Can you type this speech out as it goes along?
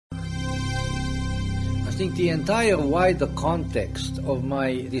think the entire wider context of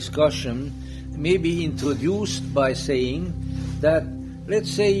my discussion may be introduced by saying that, let's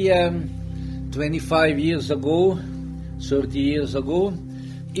say, 25 years ago, 30 years ago,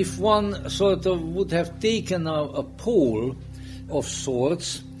 if one sort of would have taken a poll of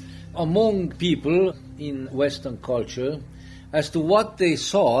sorts among people in Western culture as to what they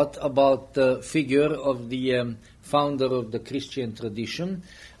thought about the figure of the founder of the Christian tradition,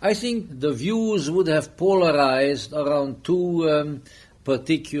 I think the views would have polarized around two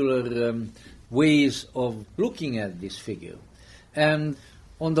particular ways of looking at this figure. And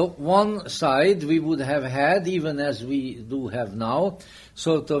on the one side, we would have had, even as we do have now,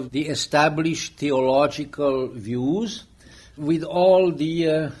 sort of the established theological views with all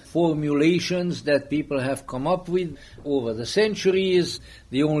the formulations that people have come up with over the centuries,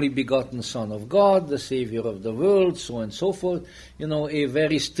 the only begotten Son of God, the Savior of the world, so on and so forth. You know, a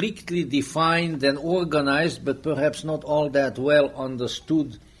very strictly defined and organized, but perhaps not all that well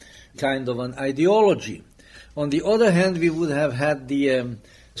understood kind of an ideology. On the other hand, we would have had the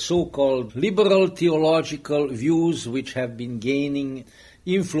so-called liberal theological views, which have been gaining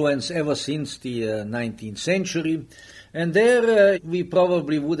influence ever since the 19th century. And there we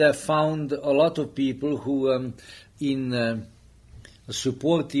probably would have found a lot of people who, in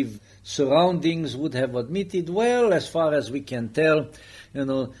supportive surroundings, would have admitted, well, as far as we can tell, you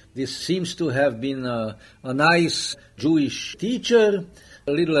know, this seems to have been a nice Jewish teacher,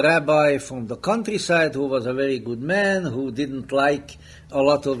 a little rabbi from the countryside who was a very good man, who didn't like a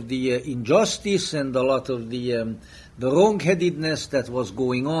lot of the injustice and a lot of the wrong-headedness that was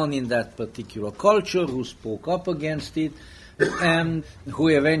going on in that particular culture, who spoke up against it, and who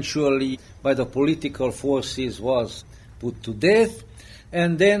eventually, by the political forces, was put to death.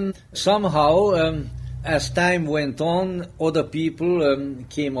 And then somehow, as time went on, other people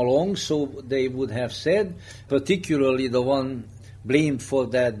came along, so they would have said, particularly the one blamed for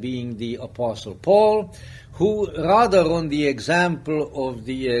that being the Apostle Paul, who, rather on the example of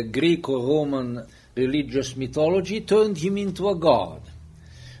the Greco-Roman religious mythology, turned him into a god.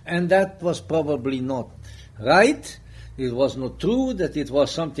 And that was probably not right. It was not true, that it was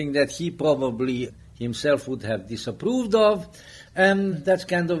something that he probably himself would have disapproved of, and that's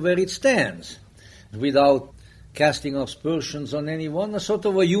kind of where it stands, without casting aspersions on anyone, a sort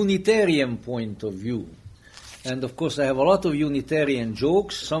of a Unitarian point of view. And of course I have a lot of Unitarian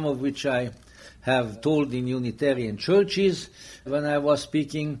jokes, some of which I have told in Unitarian churches when I was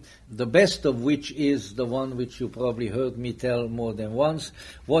speaking, the best of which is the one which you probably heard me tell more than once.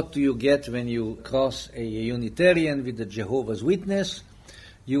 What do you get when you cross a Unitarian with a Jehovah's Witness?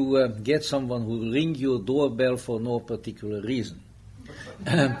 You get someone who will ring your doorbell for no particular reason.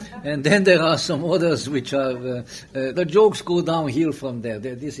 And then there are some others which are, the jokes go downhill from there.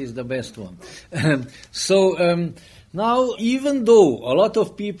 This is the best one. Now, even though a lot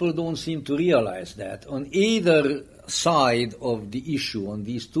of people don't seem to realize that, on either side of the issue, on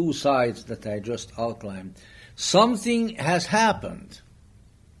these two sides that I just outlined, something has happened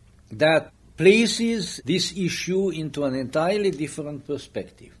that places this issue into an entirely different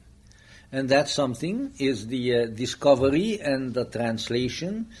perspective. And that something is the discovery and the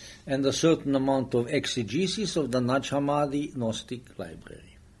translation and a certain amount of exegesis of the Nag Hammadi Gnostic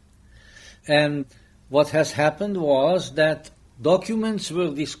library. And what has happened was that documents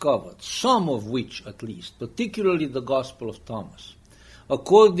were discovered, some of which at least, particularly the Gospel of Thomas,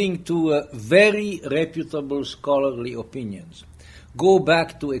 according to very reputable scholarly opinions, go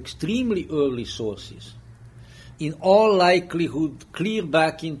back to extremely early sources, in all likelihood clear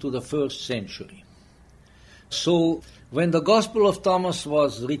back into the 1st century. So when the Gospel of Thomas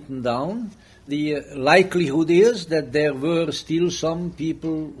was written down, the likelihood is that there were still some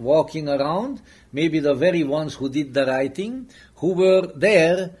people walking around, maybe the very ones who did the writing, who were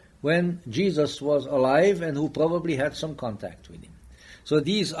there when Jesus was alive and who probably had some contact with him. So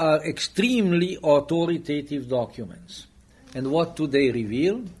these are extremely authoritative documents. And what do they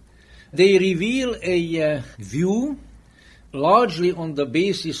reveal? They reveal a view largely on the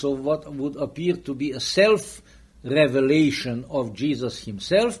basis of what would appear to be a self-revelation of Jesus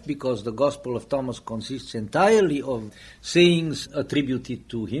himself, because the Gospel of Thomas consists entirely of sayings attributed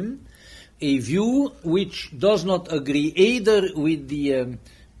to him, a view which does not agree either with the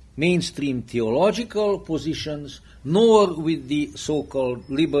mainstream theological positions nor with the so-called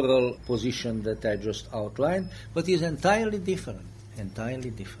liberal position that I just outlined, but is entirely different.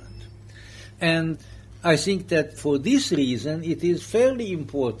 And I think that for this reason it is fairly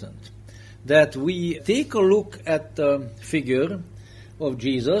important that we take a look at the figure of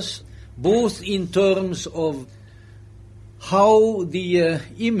Jesus, both in terms of how the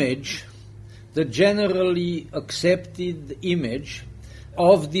image the generally accepted image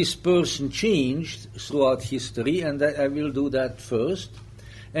of this person changed throughout history, and I will do that first,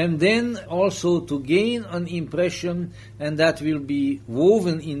 and then also to gain an impression, and that will be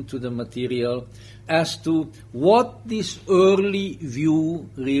woven into the material, as to what this early view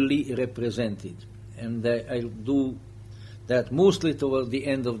really represented. And I'll do that mostly toward the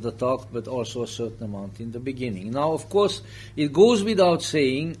end of the talk, but also a certain amount in the beginning. Now, of course, it goes without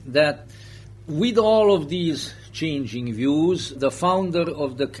saying that with all of these changing views, the founder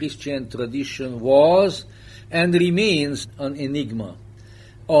of the Christian tradition was and remains an enigma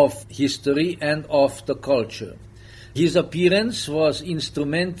of history and of the culture. His appearance was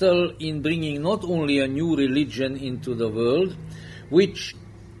instrumental in bringing not only a new religion into the world, which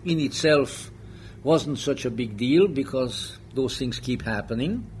in itself wasn't such a big deal because those things keep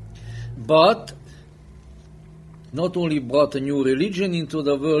happening, but not only brought a new religion into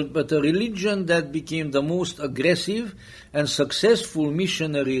the world, but a religion that became the most aggressive and successful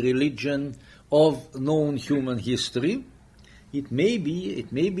missionary religion of known human history. It may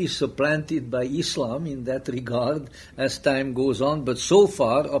be supplanted by Islam in that regard as time goes on, but so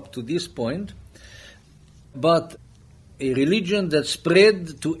far, up to this point, but a religion that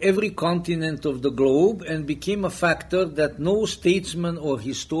spread to every continent of the globe and became a factor that no statesman or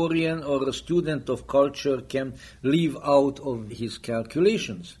historian or a student of culture can leave out of his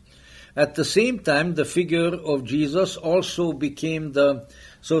calculations. At the same time, the figure of Jesus also became the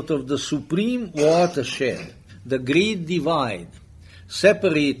sort of the supreme watershed, the great divide,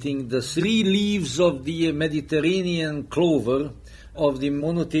 separating the three leaves of the Mediterranean clover of the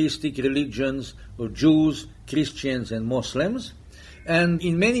monotheistic religions of Jews, Christians, and Muslims, and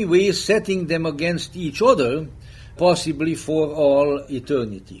in many ways setting them against each other, possibly for all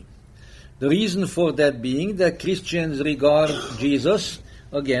eternity. The reason for that being that Christians regard Jesus,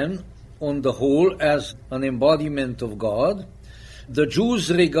 again, on the whole, as an embodiment of God. The Jews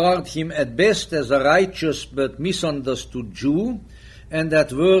regard him at best as a righteous but misunderstood Jew, and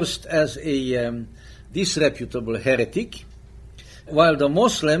at worst as a disreputable heretic, while the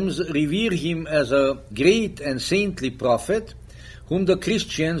Muslims revere him as a great and saintly prophet, whom the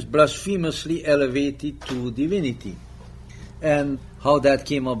Christians blasphemously elevated to divinity. And how that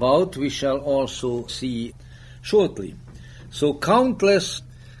came about we shall also see shortly. So countless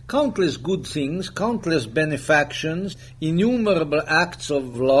good things, countless benefactions, innumerable acts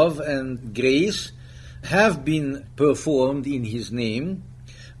of love and grace have been performed in his name,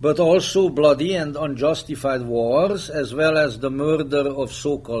 but also bloody and unjustified wars, as well as the murder of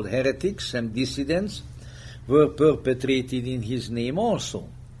so-called heretics and dissidents, were perpetrated in his name also.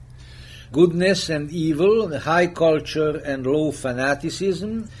 Goodness and evil, high culture and low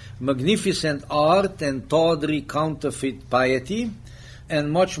fanaticism, magnificent art and tawdry counterfeit piety,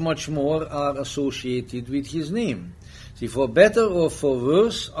 and much, much more are associated with his name. See, for better or for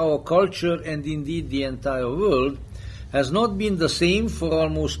worse, our culture and indeed the entire world has not been the same for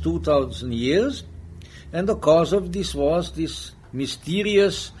almost 2,000 years, and the cause of this was this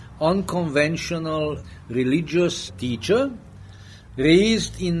mysterious, unconventional religious teacher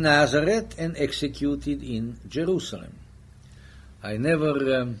raised in Nazareth and executed in Jerusalem. I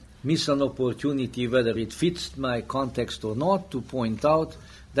never miss an opportunity, whether it fits my context or not, to point out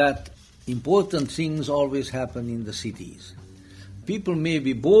that important things always happen in the cities. People may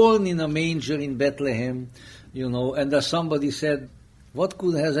be born in a manger in Bethlehem, and as somebody said, what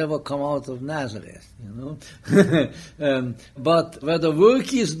could has ever come out of Nazareth, but where the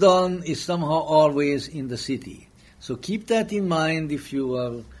work is done is somehow always in the city. So keep that in mind if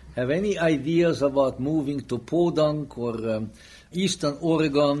you have any ideas about moving to Podunk or Eastern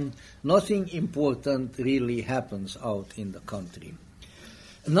Oregon. Nothing important really happens out in the country.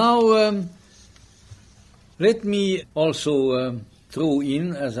 Now, let me also throw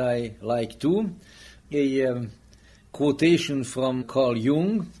in, as I like to, a quotation from Carl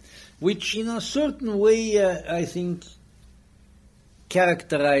Jung, which in a certain way I think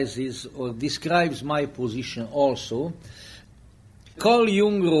characterizes or describes my position also. Carl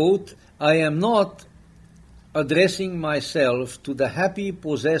Jung wrote, "I am not addressing myself to the happy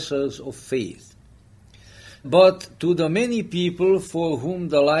possessors of faith, but to the many people for whom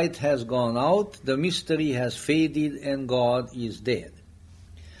the light has gone out, the mystery has faded, and God is dead."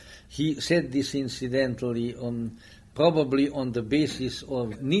 He said this incidentally probably on the basis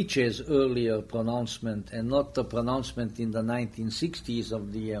of Nietzsche's earlier pronouncement, and not the pronouncement in the 1960s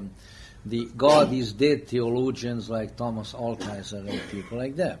of the God is dead theologians like Thomas Altizer and people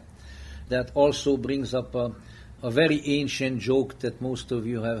like that. That also brings up a very ancient joke that most of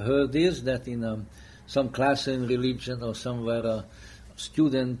you have heard, is that in some class in religion or somewhere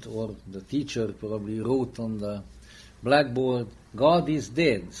student or the teacher probably wrote on the blackboard, "God is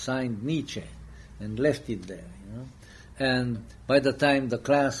dead," signed Nietzsche, and left it there. And by the time the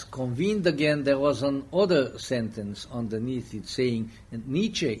class convened again, there was another sentence underneath it saying,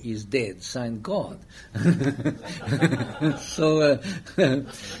 "Nietzsche is dead," signed God. So,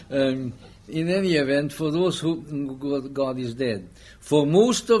 in any event, for those who God is dead, for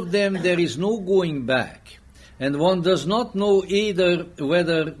most of them there is no going back, and one does not know either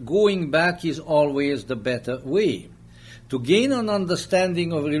whether going back is always the better way. To gain an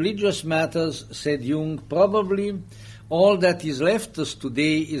understanding of religious matters, said Jung, probably all that is left us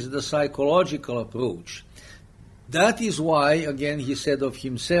today is the psychological approach. That is why, again, he said of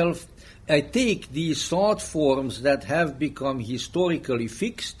himself, I take these thought forms that have become historically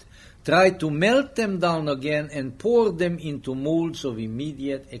fixed, try to melt them down again and pour them into molds of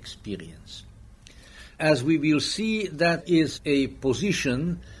immediate experience. As we will see, that is a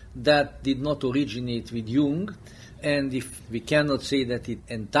position that did not originate with Jung, and if we cannot say that it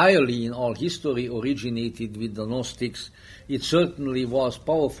entirely in all history originated with the Gnostics, it certainly was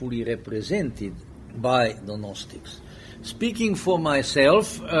powerfully represented by the Gnostics. Speaking for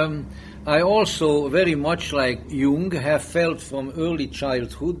myself, I also, very much like Jung, have felt from early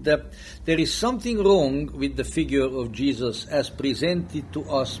childhood that there is something wrong with the figure of Jesus as presented to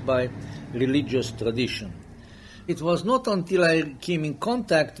us by religious tradition. It was not until I came in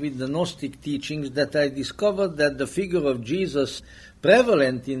contact with the Gnostic teachings that I discovered that the figure of Jesus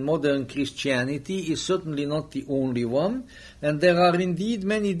prevalent in modern Christianity is certainly not the only one, and there are indeed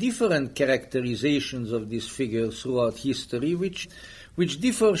many different characterizations of this figure throughout history which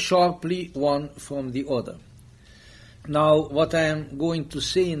differ sharply one from the other. Now, what I am going to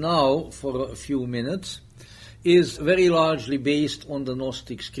say now for a few minutes is very largely based on the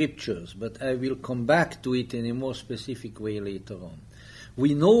Gnostic scriptures, but I will come back to it in a more specific way later on.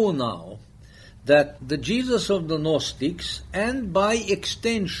 We know now that the Jesus of the Gnostics, and by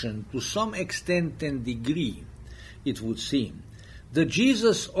extension, to some extent and degree, it would seem, the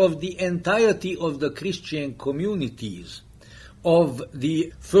Jesus of the entirety of the Christian communities of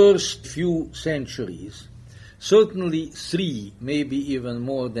the first few centuries, certainly 3, maybe even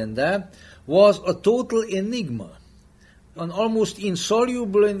more than that, was a total enigma, an almost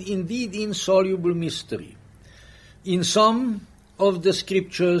insoluble and indeed insoluble mystery. In some of the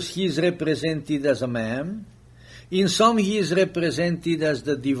scriptures he is represented as a man, in some he is represented as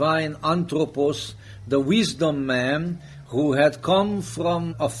the divine anthropos, the wisdom man who had come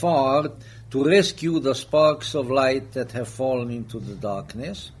from afar to rescue the sparks of light that have fallen into the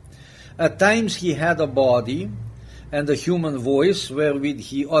darkness. At times he had a body and a human voice wherewith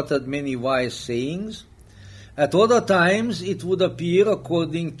he uttered many wise sayings. At other times it would appear,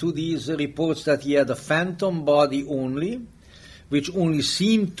 according to these reports, that he had a phantom body only, which only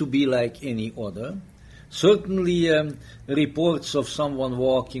seemed to be like any other. Certainly reports of someone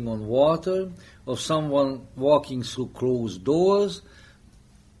walking on water, of someone walking through closed doors,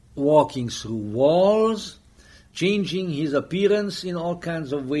 walking through walls, changing his appearance in all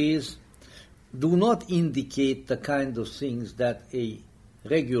kinds of ways, do not indicate the kind of things that a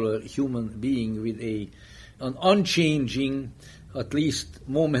regular human being with an unchanging, at least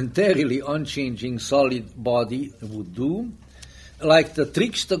momentarily unchanging solid body would do. Like the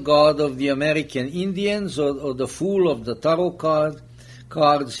trickster god of the American Indians or the fool of the tarot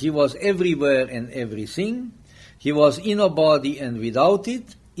cards, he was everywhere and everything. He was in a body and without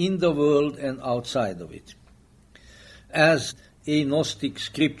it, in the world and outside of it. As a Gnostic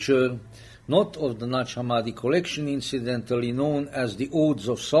scripture, not of the Nag Hammadi collection, incidentally known as the Odes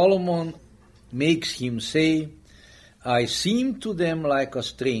of Solomon, makes him say, I seem to them like a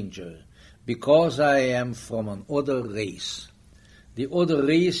stranger, because I am from an other race. The other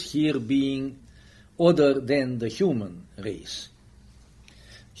race here being other than the human race.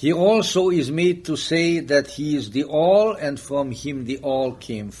 He also is made to say that he is the all, and from him the all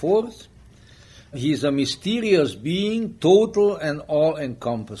came forth. He is a mysterious being, total and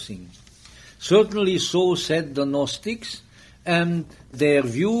all-encompassing. Certainly so said the Gnostics, and their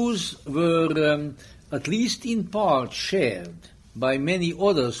views were, at least in part, shared by many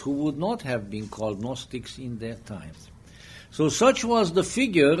others who would not have been called Gnostics in their times. So such was the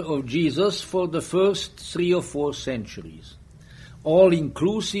figure of Jesus for the first 3 or 4 centuries,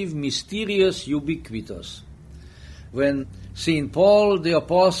 all-inclusive, mysterious, ubiquitous. When St. Paul the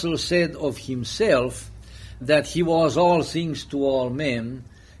Apostle said of himself that he was all things to all men,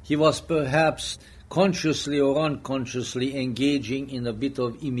 he was perhaps consciously or unconsciously engaging in a bit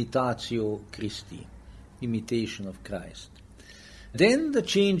of imitatio Christi, imitation of Christ. Then the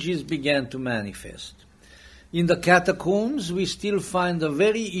changes began to manifest. In the catacombs, we still find a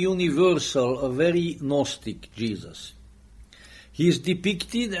very universal, a very Gnostic Jesus. He is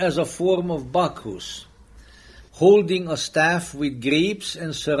depicted as a form of Bacchus, holding a staff with grapes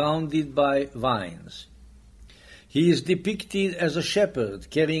and surrounded by vines. He is depicted as a shepherd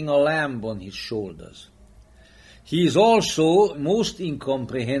carrying a lamb on his shoulders. He is also, most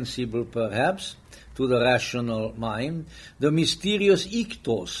incomprehensible perhaps to the rational mind, the mysterious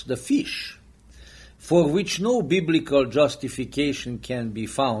ichthos, the fish, for which no biblical justification can be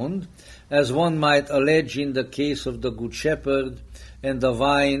found, as one might allege in the case of the Good Shepherd and the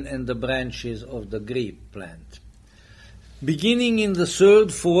vine and the branches of the grape plant. Beginning in the 3rd,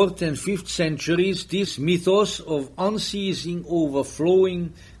 4th, and 5th centuries, this mythos of unceasing,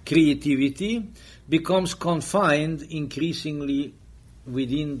 overflowing creativity becomes confined increasingly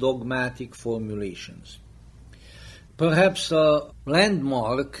within dogmatic formulations. Perhaps a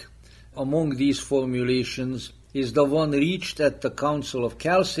landmark among these formulations is the one reached at the Council of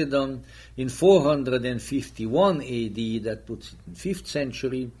Chalcedon in 451 AD, that puts it in 5th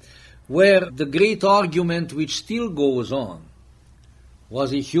century, where the great argument which still goes on,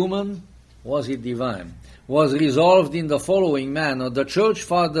 was he human, was he divine, was resolved in the following manner. The Church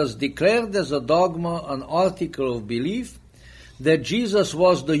Fathers declared as a dogma, an article of belief, that Jesus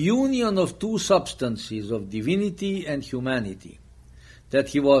was the union of two substances, of divinity and humanity, that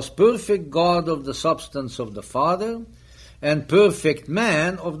he was perfect God of the substance of the Father, and perfect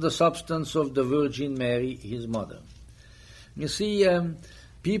man of the substance of the Virgin Mary, his mother. You see,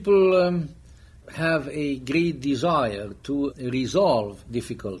 people have a great desire to resolve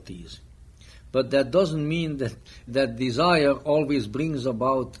difficulties, but that doesn't mean that that desire always brings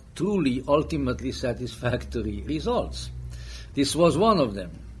about truly, ultimately satisfactory results. This was one of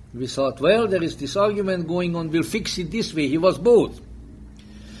them. We thought, well, there is this argument going on, we'll fix it this way. He was both.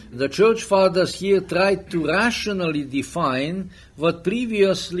 The Church Fathers here tried to rationally define what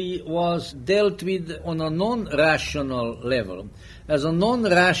previously was dealt with on a non-rational level, as a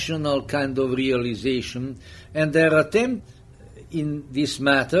non-rational kind of realization, and their attempt in this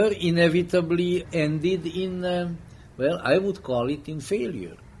matter inevitably ended in, I would call it in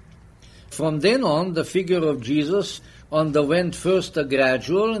failure. From then on, the figure of Jesus underwent first a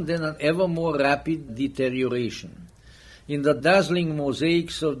gradual and then an ever more rapid deterioration. In the dazzling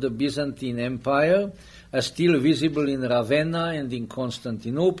mosaics of the Byzantine Empire, as still visible in Ravenna and in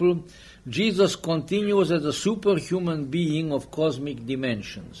Constantinople, Jesus continues as a superhuman being of cosmic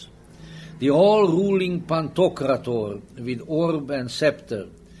dimensions, the all-ruling Pantocrator with orb and scepter,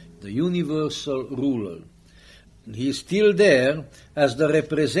 the universal ruler. He is still there as the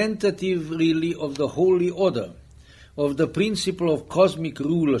representative really of the holy order, of the principle of cosmic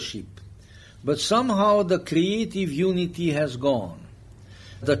rulership. But somehow the creative unity has gone.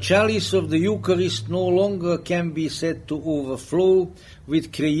 The chalice of the Eucharist no longer can be said to overflow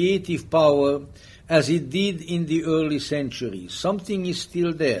with creative power as it did in the early centuries. Something is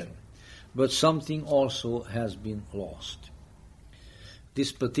still there, but something also has been lost.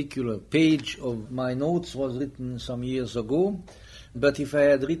 This particular page of my notes was written some years ago, but if I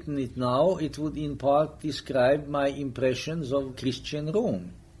had written it now, it would in part describe my impressions of Christian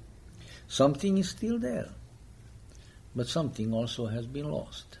Rome. Something is still there, but something also has been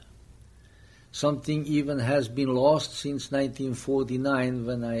lost. Something even has been lost since 1949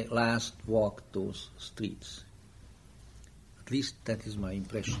 when I last walked those streets. At least that is my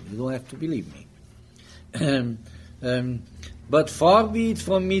impression. You don't have to believe me. But far be it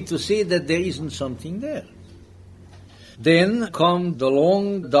from me to say that there isn't something there. Then come the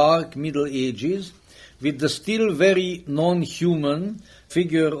long, dark Middle Ages with the still very non-human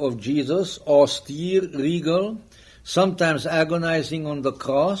figure of Jesus, austere, regal, sometimes agonizing on the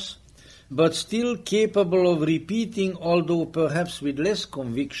cross, but still capable of repeating, although perhaps with less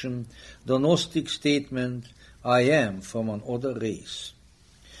conviction, the Gnostic statement, I am from another race.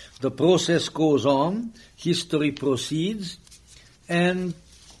 The process goes on, history proceeds, and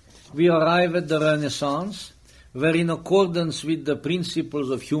we arrive at the Renaissance, where in accordance with the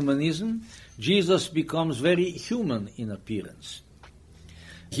principles of humanism, Jesus becomes very human in appearance.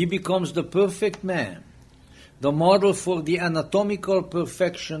 He becomes the perfect man, the model for the anatomical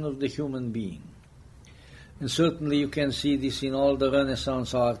perfection of the human being. And certainly you can see this in all the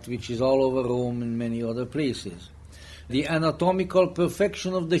Renaissance art, which is all over Rome and many other places. The anatomical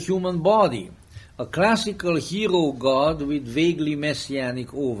perfection of the human body, a classical hero god with vaguely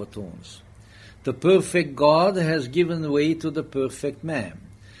messianic overtones. The perfect God has given way to the perfect man.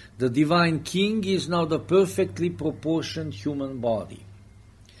 The divine king is now the perfectly proportioned human body.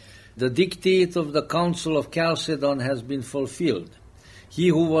 The dictate of the Council of Chalcedon has been fulfilled. he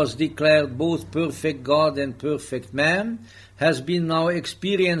who was declared both perfect God and perfect man, has been now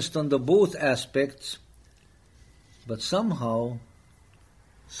experienced under both aspects, but somehow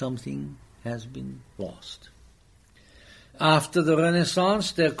something has been lost. After the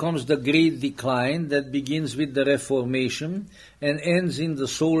Renaissance, there comes the great decline that begins with the Reformation and ends in the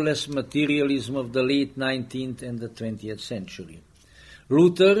soulless materialism of the late 19th and the 20th century.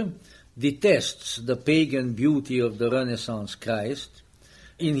 Luther detests the pagan beauty of the Renaissance Christ.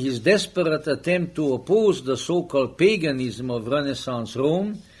 In his desperate attempt to oppose the so-called paganism of Renaissance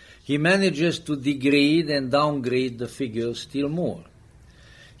Rome, he manages to degrade and downgrade the figure still more.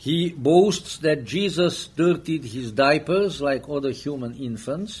 He boasts that Jesus dirtied his diapers like other human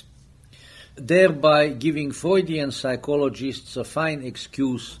infants, thereby giving Freudian psychologists a fine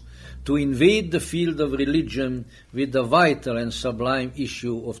excuse to invade the field of religion with the vital and sublime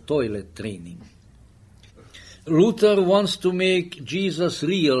issue of toilet training. Luther wants to make Jesus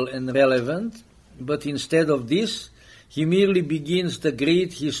real and relevant, but instead of this, he merely begins the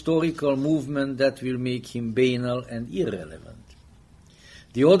great historical movement that will make him banal and irrelevant.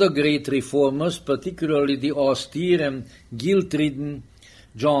 The other great reformers, particularly the austere and guilt-ridden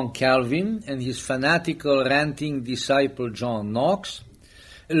John Calvin and his fanatical ranting disciple John Knox,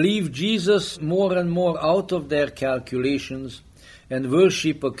 leave Jesus more and more out of their calculations and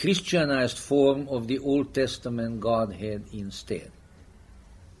worship a Christianized form of the Old Testament Godhead instead.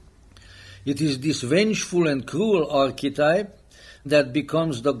 It is this vengeful and cruel archetype that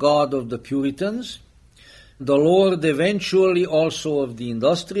becomes the God of the Puritans, the Lord eventually also of the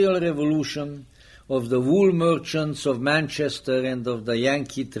Industrial Revolution, of the wool merchants of Manchester and of the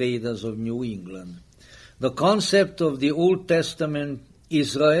Yankee traders of New England. The concept of the Old Testament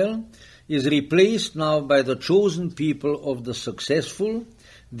Israel is replaced now by the chosen people of the successful,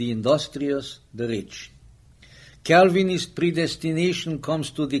 the industrious, the rich. Calvinist predestination comes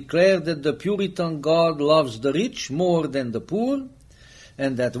to declare that the Puritan God loves the rich more than the poor,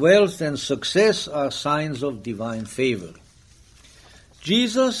 and that wealth and success are signs of divine favor.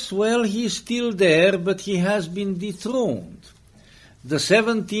 Jesus, well, he's still there, but he has been dethroned. The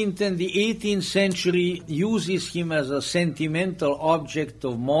 17th and the 18th century uses him as a sentimental object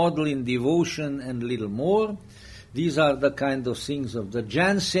of maudlin devotion and little more. These are the kind of things of the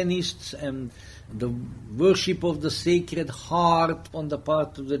Jansenists and the worship of the Sacred Heart on the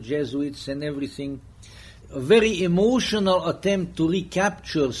part of the Jesuits and everything. A very emotional attempt to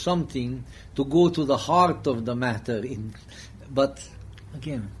recapture something, to go to the heart of the matter. But,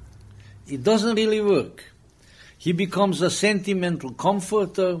 again, it doesn't really work. He becomes a sentimental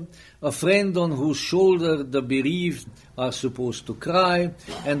comforter, a friend on whose shoulder the bereaved are supposed to cry,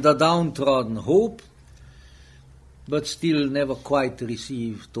 and the downtrodden hope, but still never quite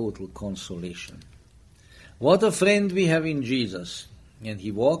receive total consolation. What a friend we have in Jesus, and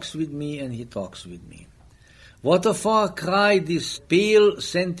he walks with me and he talks with me. What a far cry this pale,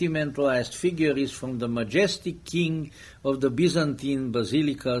 sentimentalized figure is from the majestic king of the Byzantine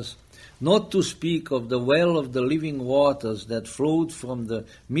basilicas, not to speak of the well of the living waters that flowed from the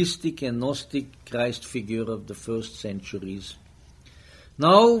mystic and Gnostic Christ figure of the first centuries.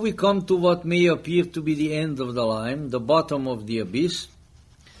 Now we come to what may appear to be the end of the line, the bottom of the abyss,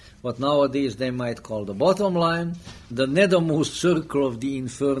 what nowadays they might call the bottom line, the nethermost circle of the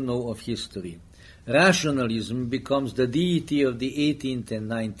inferno of history. Rationalism becomes the deity of the 18th and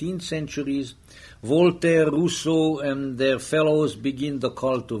 19th centuries. Voltaire, Rousseau, and their fellows begin the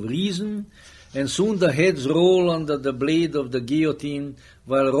cult of reason, and soon the heads roll under the blade of the guillotine,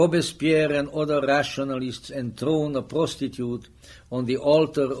 while Robespierre and other rationalists enthrone a prostitute on the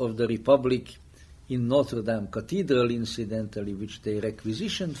altar of the Republic in Notre Dame Cathedral, incidentally, which they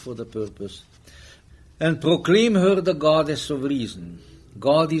requisitioned for the purpose, and proclaim her the goddess of reason.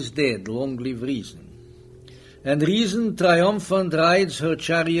 God is dead, long live reason. And reason triumphant rides her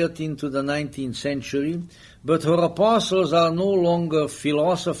chariot into the 19th century, but her apostles are no longer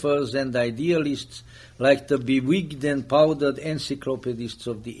philosophers and idealists like the bewigged and powdered encyclopedists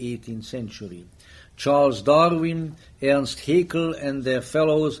of the 18th century. Charles Darwin, Ernst Haeckel, and their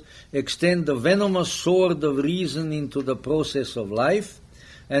fellows extend the venomous sword of reason into the process of life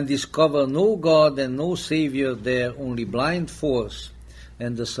and discover no God and no Savior there, only blind force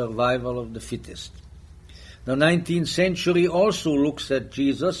and the survival of the fittest. The 19th century also looks at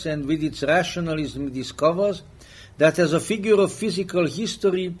Jesus and with its rationalism discovers that as a figure of physical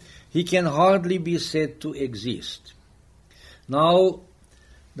history he can hardly be said to exist. Now,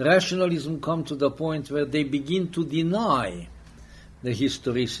 the rationalism comes to the point where they begin to deny the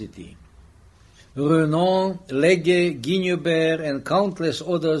historicity Renan, Legge, Guignebert, and countless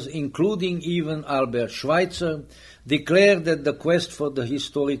others, including even Albert Schweitzer, declare that the quest for the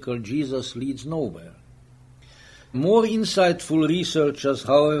historical Jesus leads nowhere. More insightful researchers,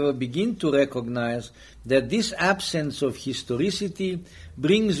 however, begin to recognize that this absence of historicity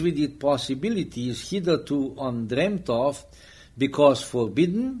brings with it possibilities hitherto undreamt of because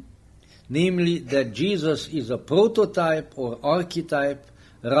forbidden, namely that Jesus is a prototype or archetype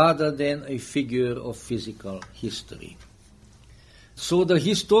rather than a figure of physical history. So the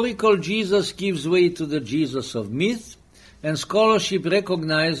historical Jesus gives way to the Jesus of myth, and scholarship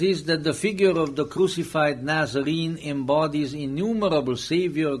recognizes that the figure of the crucified Nazarene embodies innumerable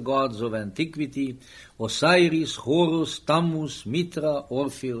savior gods of antiquity: Osiris, Horus, Tammuz, Mithra,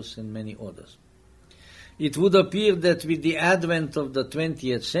 Orpheus, and many others. It would appear that with the advent of the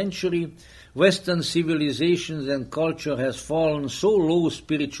 20th century, Western civilizations and culture has fallen so low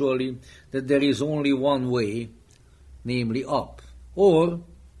spiritually that there is only one way, namely up, or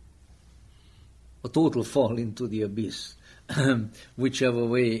a total fall into the abyss, whichever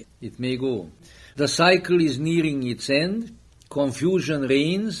way it may go. The cycle is nearing its end, confusion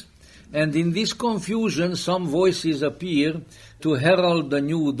reigns, and in this confusion some voices appear to herald the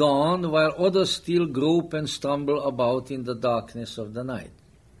new dawn, while others still grope and stumble about in the darkness of the night.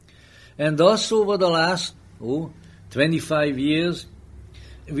 And thus, over the last 25 years,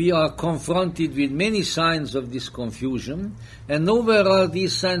 we are confronted with many signs of this confusion, and nowhere are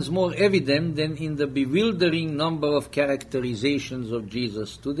these signs more evident than in the bewildering number of characterizations of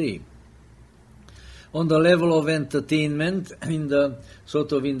Jesus today. On the level of entertainment, in the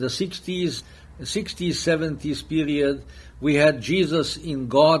 60s, 70s period, we had Jesus in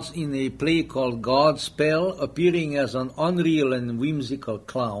a play called Godspell, appearing as an unreal and whimsical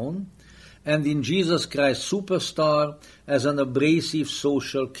clown, and in Jesus Christ Superstar as an abrasive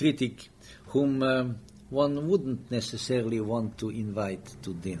social critic whom one wouldn't necessarily want to invite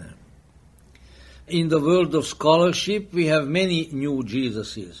to dinner. In the world of scholarship, we have many new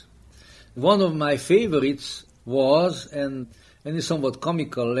Jesuses. One of my favorites was, and in a somewhat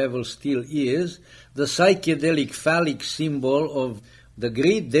comical level still is, the psychedelic phallic symbol of the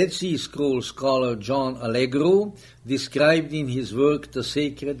great Dead Sea Scrolls scholar John Allegro, described in his work The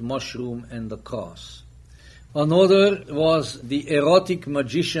Sacred Mushroom and the Cross. Another was the erotic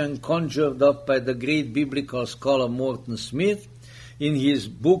magician conjured up by the great biblical scholar Morton Smith in his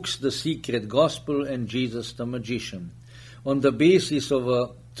books The Secret Gospel and Jesus the Magician, on the basis of a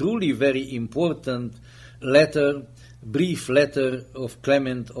truly very important brief letter of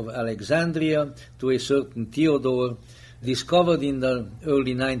Clement of Alexandria to a certain Theodore, discovered in the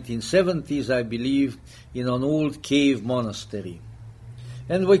early 1970s, I believe, in an old cave monastery.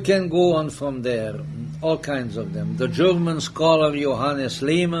 And we can go on from there, all kinds of them. The German scholar Johannes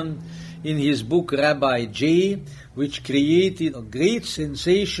Lehmann, in his book Rabbi J, which created a great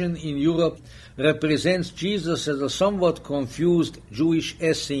sensation in Europe, represents Jesus as a somewhat confused Jewish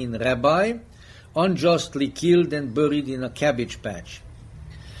Essene rabbi, unjustly killed and buried in a cabbage patch.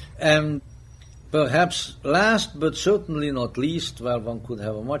 And perhaps last but certainly not least, well, one could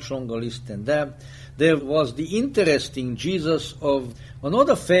have a much longer list than that, there was the interesting Jesus of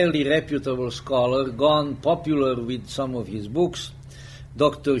another fairly reputable scholar, gone popular with some of his books,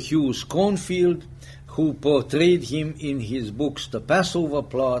 Dr. Hugh Schoenfield, who portrayed him in his books The Passover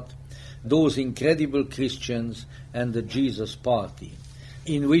Plot, Those Incredible Christians, and The Jesus Party,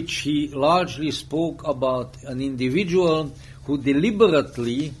 in which he largely spoke about an individual who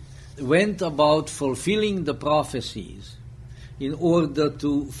deliberately went about fulfilling the prophecies in order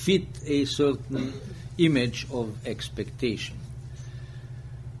to fit a certain image of expectation.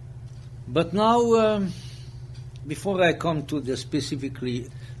 But now, before I come to the specifically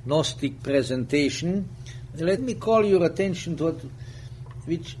Gnostic presentation, let me call your attention to what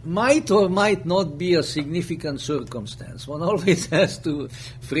which might or might not be a significant circumstance. One always has to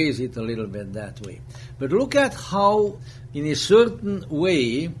phrase it a little bit that way. But look at how, in a certain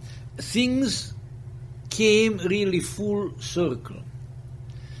way, things came really full circle.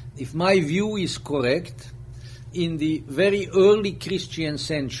 If my view is correct, in the very early Christian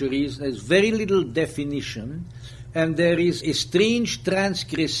centuries, there's very little definition, and there is a strange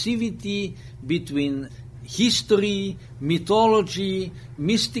transgressivity between history, mythology,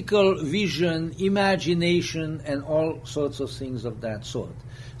 mystical vision, imagination, and all sorts of things of that sort.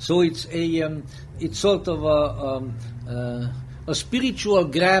 So it's sort of a spiritual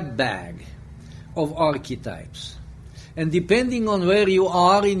grab bag of archetypes. And depending on where you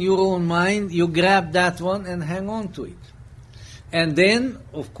are in your own mind, you grab that one and hang on to it. And then,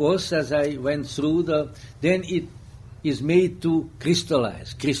 of course, as I went through then it is made to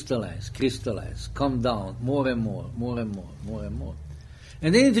crystallize, come down, more and more.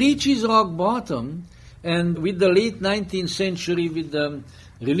 And then it reaches rock bottom, and with the late 19th century, with the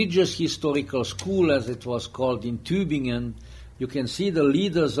religious historical school, as it was called in Tübingen, you can see the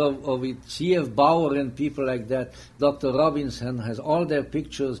leaders of it, C.F. Bauer and people like that. Dr. Robinson has all their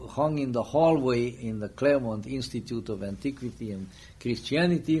pictures hung in the hallway in the Claremont Institute of Antiquity and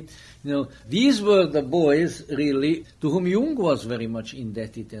Christianity. You know, these were the boys, really, to whom Jung was very much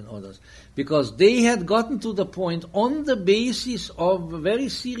indebted and others, because they had gotten to the point, on the basis of very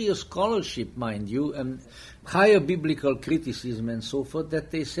serious scholarship, mind you, and higher biblical criticism and so forth,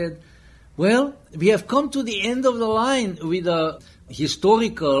 that they said, well, we have come to the end of the line with a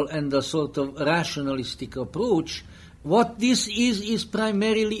historical and a sort of rationalistic approach. What this is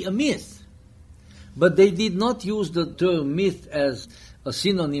primarily a myth. But they did not use the term myth as a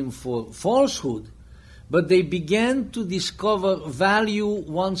synonym for falsehood, but they began to discover value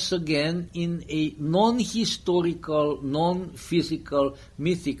once again in a non-historical, non-physical,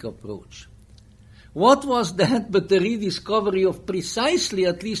 mythic approach. What was that but the rediscovery of precisely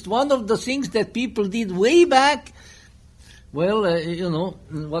at least one of the things that people did way back? Well,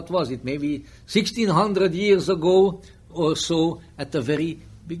 what was it? Maybe 1600 years ago or so at the very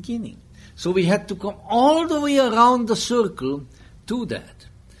beginning. So we had to come all the way around the circle to that.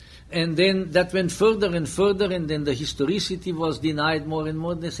 And then that went further and further, and then the historicity was denied more and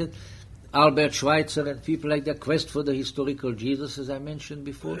more. They said, Albert Schweitzer and people like that, quest for the historical Jesus, as I mentioned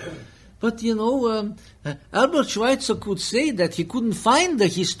before. But, Albert Schweitzer could say that he couldn't find the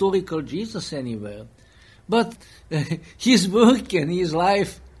historical Jesus anywhere. But his work and his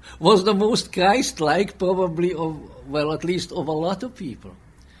life was the most Christ-like probably at least of a lot of people.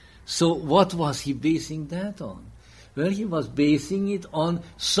 So what was he basing that on? Well, he was basing it on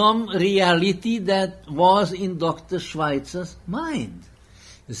some reality that was in Dr. Schweitzer's mind.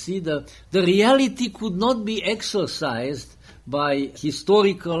 You see, the reality could not be exorcised by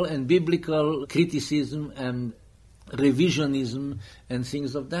historical and biblical criticism and revisionism and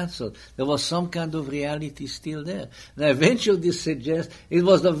things of that sort. There was some kind of reality still there. And I venture to suggest it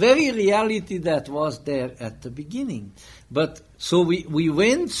was the very reality that was there at the beginning. But so we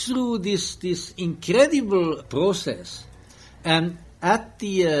went through this incredible process, and at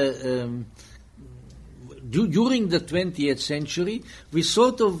the during the 20th century, we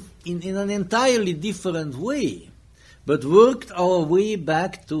sort of, in an entirely different way, but worked our way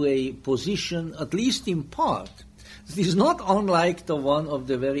back to a position, at least in part, that is not unlike the one of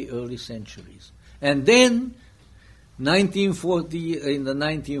the very early centuries. And then, in the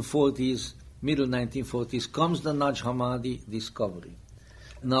 1940s, middle 1940s, comes the Naj Hammadi discovery.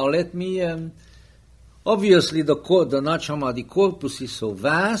 Now let me, obviously the Naj Hammadi corpus is so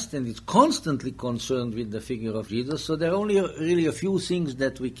vast and it's constantly concerned with the figure of Jesus, so there are only really a few things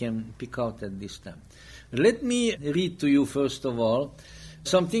that we can pick out at this time. Let me read to you, first of all,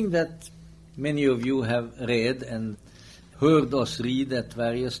 something that many of you have read and heard us read at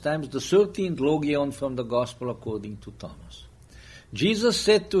various times, the 13th Logion from the Gospel according to Thomas. Jesus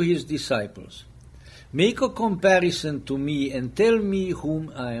said to his disciples, "Make a comparison to me and tell me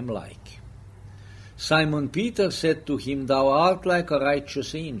whom I am like." Simon Peter said to him, "Thou art like a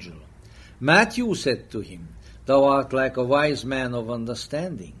righteous angel." Matthew said to him, "Thou art like a wise man of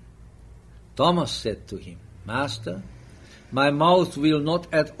understanding." Thomas said to him, "Master, my mouth will not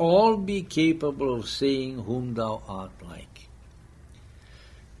at all be capable of saying whom thou art like."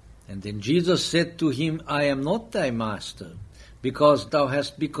 And then Jesus said to him, "I am not thy master, because thou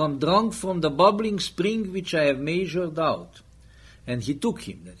hast become drunk from the bubbling spring which I have measured out." And he took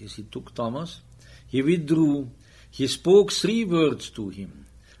him, that is, he took Thomas, he withdrew, he spoke 3 words to him.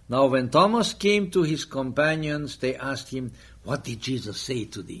 Now when Thomas came to his companions, they asked him, "What did Jesus say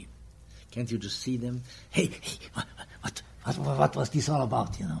to thee?" Can't you just see them? Hey, what was this all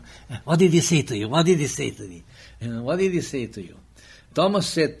about, What did he say to you? What did he say to thee? What did he say to you? Thomas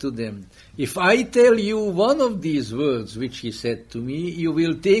said to them, "If I tell you one of these words which he said to me, you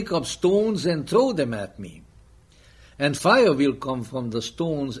will take up stones and throw them at me. And fire will come from the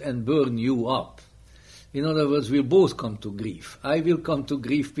stones and burn you up." In other words, we'll both come to grief. I will come to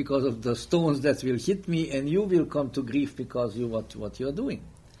grief because of the stones that will hit me, and you will come to grief because of what you're doing.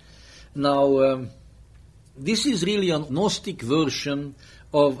 Now, this is really a Gnostic version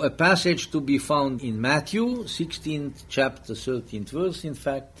of a passage to be found in Matthew, 16th chapter, 13th verse, in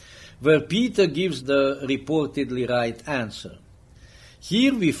fact, where Peter gives the reportedly right answer.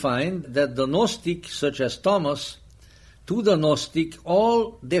 Here we find that the Gnostic, such as Thomas, to the Gnostic,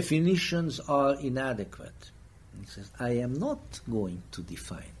 all definitions are inadequate. He says, "I am not going to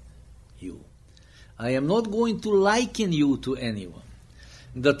define you. I am not going to liken you to anyone.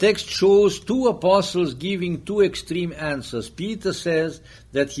 The text shows two apostles giving two extreme answers. Peter says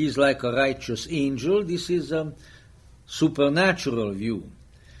that he is like a righteous angel. This is a supernatural view,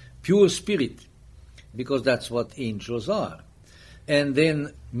 pure spirit, because that's what angels are. And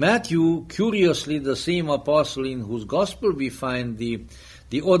then Matthew, curiously the same apostle in whose gospel we find the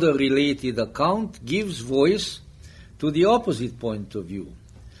other related account, gives voice to the opposite point of view.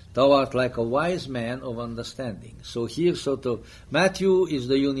 Thou art like a wise man of understanding. So here sort of Matthew is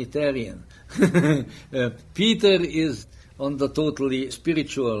the Unitarian. Peter is on the totally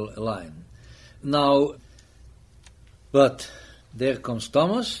spiritual line. Now, but there comes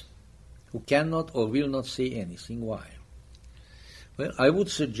Thomas, who cannot or will not say anything. Why? Well, I would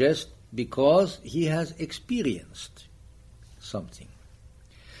suggest because he has experienced something.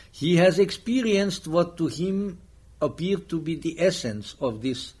 He has experienced what to him appeared to be the essence of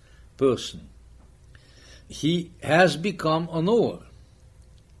this person. He has become a knower.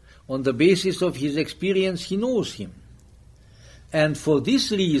 On the basis of his experience, he knows him. And for this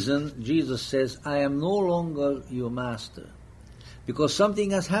reason, Jesus says, I am no longer your master, because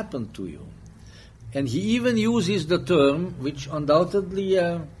something has happened to you. And he even uses the term, which undoubtedly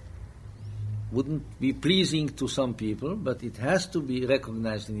wouldn't be pleasing to some people, but it has to be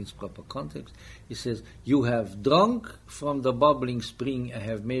recognized in its proper context. He says, you have drunk from the bubbling spring I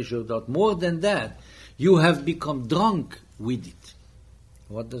have measured out. More than that, you have become drunk with it.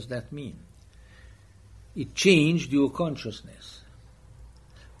 What does that mean? It changed your consciousness.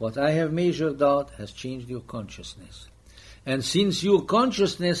 What I have measured out has changed your consciousness. And since your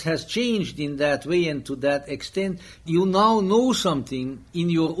consciousness has changed in that way and to that extent, you now know something in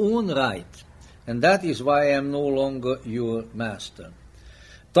your own right. And that is why I am no longer your master.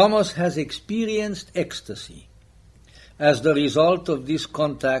 Thomas has experienced ecstasy as the result of this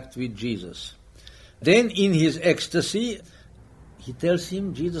contact with Jesus. Then in his ecstasy,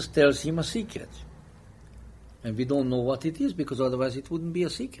 Jesus tells him a secret. And we don't know what it is, because otherwise it wouldn't be a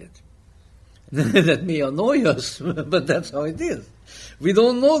secret. That may annoy us, but that's how it is. We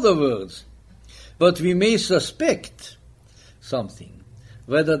don't know the words, but we may suspect something.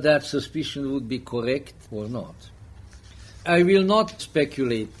 Whether that suspicion would be correct or not, I will not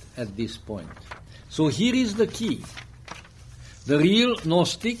speculate at this point. So here is the key. The real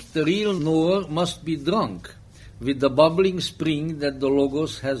Gnostic, the real knower, must be drunk with the bubbling spring that the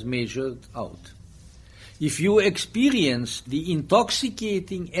Logos has measured out. If you experience the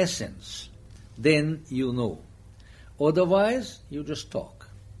intoxicating essence, then you know. Otherwise, you just talk.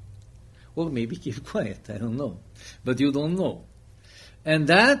 Or maybe keep quiet, I don't know. But you don't know. And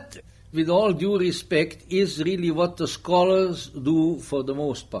that, with all due respect, is really what the scholars do for the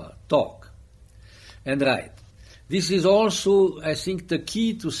most part, talk and write. This is also, I think, the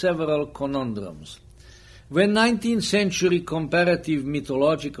key to several conundrums. When 19th century comparative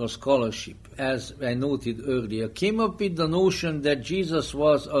mythological scholarship, as I noted earlier, came up with the notion that Jesus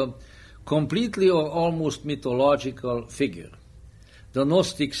was a completely or almost mythological figure, the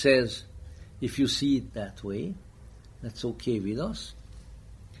Gnostic says, if you see it that way, that's okay with us.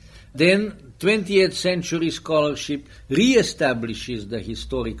 Then 20th century scholarship re-establishes the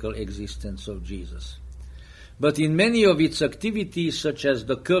historical existence of Jesus. But in many of its activities, such as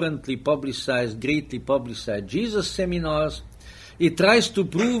the currently greatly publicized Jesus seminars, it tries to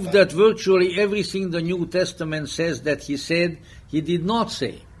prove that virtually everything the New Testament says that he said, he did not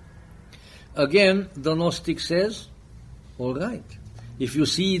say. Again, the Gnostic says, all right. If you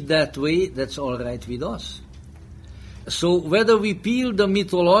see it that way, that's all right with us. So whether we peel the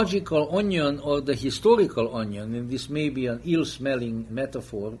mythological onion or the historical onion, and this may be an ill-smelling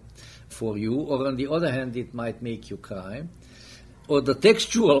metaphor for you, or on the other hand it might make you cry, or the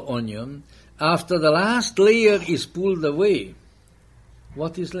textual onion, after the last layer is pulled away,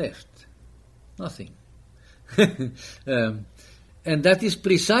 what is left? Nothing. And that is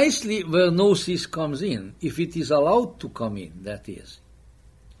precisely where gnosis comes in, if it is allowed to come in, that is.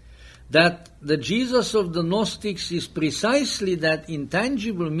 That the Jesus of the Gnostics is precisely that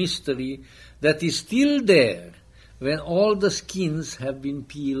intangible mystery that is still there when all the skins have been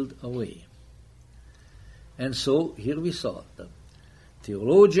peeled away. And so here we saw the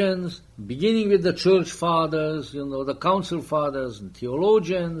theologians, beginning with the church fathers, the council fathers and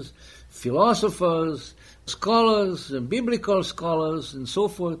theologians, philosophers, scholars, and biblical scholars, and so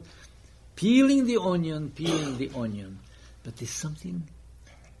forth, peeling the onion. But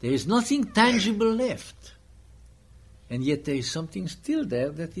there is nothing tangible left. And yet there is something still there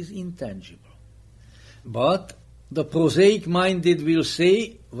that is intangible. But the prosaic-minded will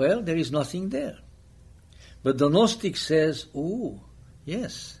say, well, there is nothing there. But the Gnostic says, oh,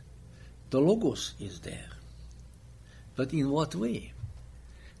 yes, the Logos is there. But in what way?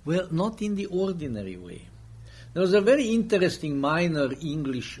 Well, not in the ordinary way. There was a very interesting minor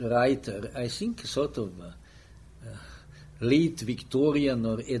English writer, I think sort of late Victorian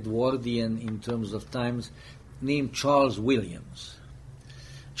or Edwardian in terms of times, named Charles Williams.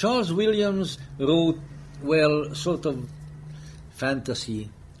 Charles Williams wrote, well, sort of fantasy,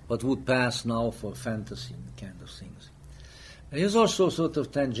 what would pass now for fantasy kind of things. He was also sort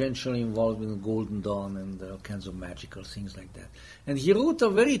of tangentially involved in Golden Dawn and all kinds of magical things like that. And he wrote a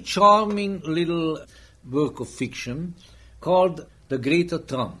very charming little work of fiction called The Greater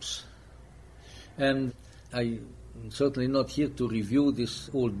Trumps. And I'm certainly not here to review this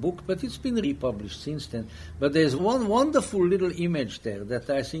old book, but it's been republished since then. But there's one wonderful little image there that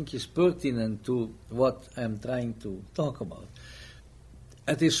I think is pertinent to what I'm trying to talk about.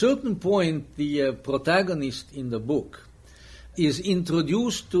 At a certain point, the protagonist in the book is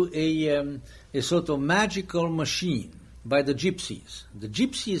introduced to a sort of magical machine by the gypsies. The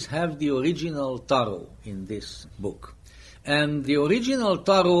gypsies have the original tarot in this book. And the original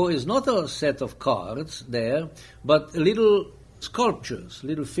tarot is not a set of cards there, but little sculptures,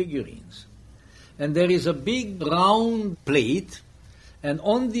 little figurines. And there is a big round plate, and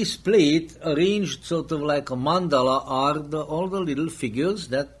on this plate, arranged sort of like a mandala, are all the little figures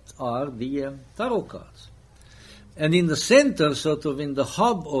that are the tarot cards. And in the center, sort of in the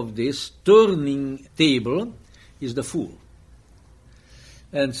hub of this turning table, is the Fool.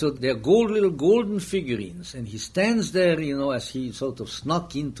 And so they're little golden figurines, and he stands there, as he sort of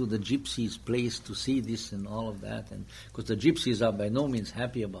snuck into the gypsies' place to see this and all of that, and because the gypsies are by no means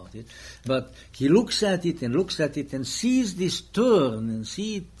happy about it. But he looks at it and sees this turn, and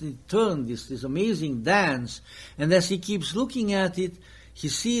this amazing dance, and as he keeps looking at it, he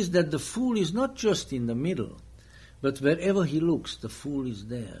sees that the Fool is not just in the middle, but wherever he looks, the Fool is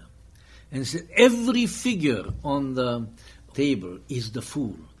there. And so every figure on the table is the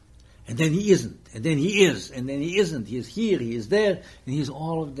Fool. And then he isn't, and then he is, and then he isn't. He is here, he is there, and he's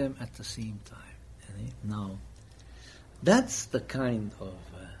all of them at the same time. Now, that's the kind of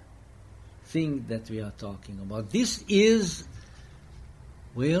thing that we are talking about. This is,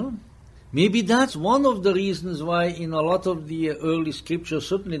 well, maybe that's one of the reasons why in a lot of the early scriptures,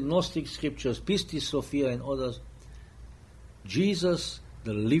 certainly Gnostic scriptures, Pistis Sophia and others, Jesus,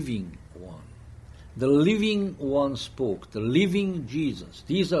 the living one. The living one spoke, the living Jesus.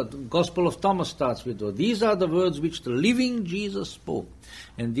 These are, the Gospel of Thomas starts with those. These are the words which the living Jesus spoke,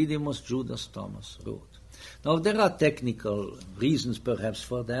 and Didymus Judas Thomas wrote. Now there are technical reasons perhaps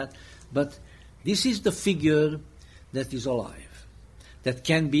for that, but this is the figure that is alive, that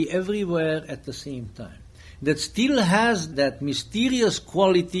can be everywhere at the same time, that still has that mysterious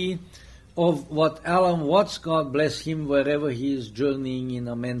quality of what Alan Watts, God bless him, wherever he is journeying in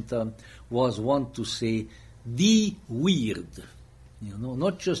Amenta, was wont to say, the weird.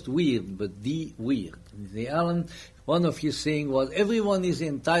 Not just weird, but the weird. The Alan, one of his saying was, everyone is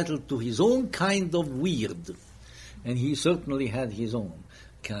entitled to his own kind of weird. And he certainly had his own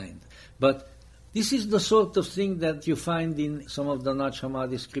kind. But this is the sort of thing that you find in some of the Nag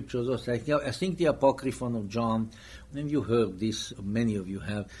Hammadi scriptures also. I think the Apocryphon of John, and you heard this, many of you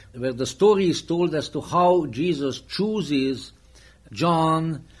have, where the story is told as to how Jesus chooses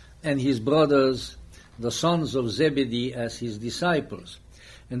John and his brothers, the sons of Zebedee, as his disciples.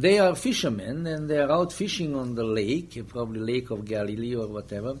 And they are fishermen, and they are out fishing on the lake, probably Lake of Galilee or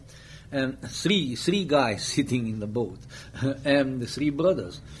whatever, and three guys sitting in the boat, and the three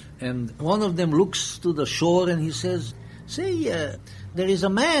brothers. And one of them looks to the shore and he says, there is a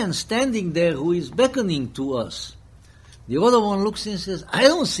man standing there who is beckoning to us. The other one looks and says, I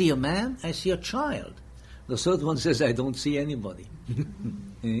don't see a man, I see a child. The third one says, I don't see anybody.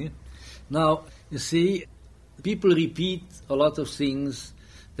 Now, you see, people repeat a lot of things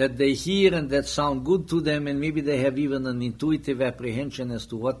that they hear and that sound good to them, and maybe they have even an intuitive apprehension as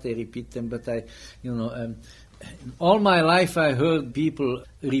to what they repeat them, but all my life I heard people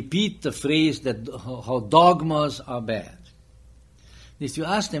repeat the phrase that how dogmas are bad. If you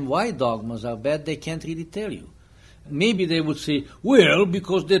ask them why dogmas are bad, they can't really tell you. Maybe they would say, well,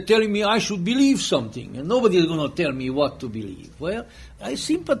 because they're telling me I should believe something, and nobody is going to tell me what to believe. Well, I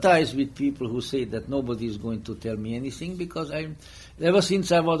sympathize with people who say that nobody is going to tell me anything, because ever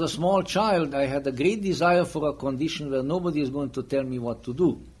since I was a small child, I had a great desire for a condition where nobody is going to tell me what to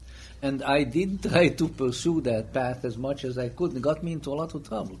do. And I did try to pursue that path as much as I could. It got me into a lot of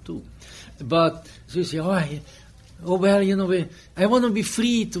trouble, too. But so you say, I want to be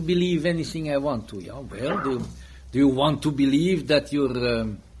free to believe anything I want to. Yeah, well, do you want to believe that you're,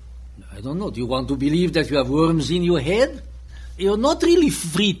 do you want to believe that you have worms in your head? you're not really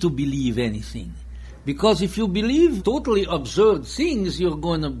free to believe anything. Because if you believe totally absurd things, you're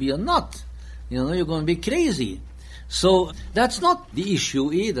going to be a nut. You're going to be crazy. So that's not the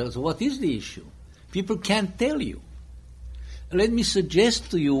issue either. So what is the issue? People can't tell you. Let me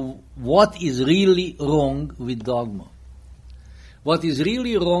suggest to you what is really wrong with dogma. What is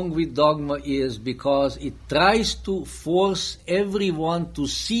really wrong with dogma is because it tries to force everyone to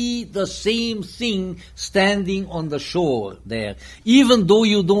see the same thing standing on the shore there, even though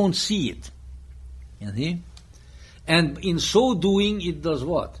you don't see it. You see? And in so doing, it does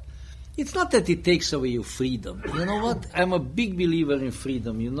what? It's not that it takes away your freedom. You know what? I'm a big believer in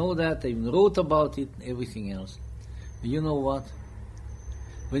freedom. You know that. I even wrote about it and everything else. But you know what?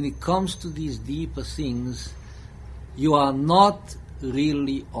 When it comes to these deeper things, you are not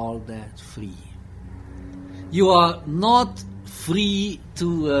really all that free. You are not free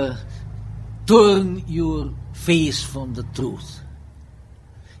to turn your face from the truth.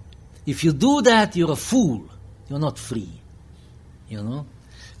 If you do that, you're a fool. You're not free.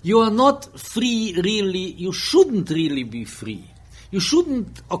 You are not free really. You shouldn't really be free. You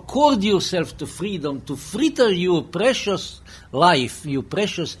shouldn't accord yourself to freedom to fritter your precious life, your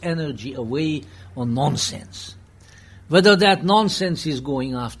precious energy away on nonsense. Whether that nonsense is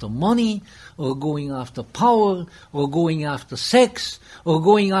going after money, or going after power, or going after sex, or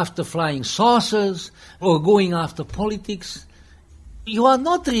going after flying saucers, or going after politics, you are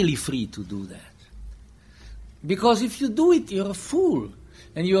not really free to do that. Because if you do it, you're a fool,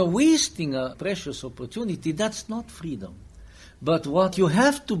 and you are wasting a precious opportunity. That's not freedom. But what you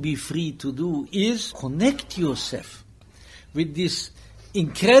have to be free to do is connect yourself with this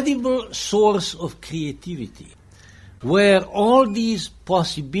incredible source of creativity, where all these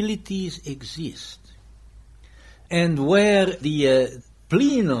possibilities exist, and where the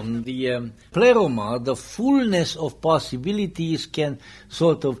plenum, the pleroma, the fullness of possibilities can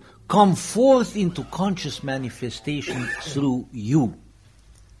sort of come forth into conscious manifestation through you.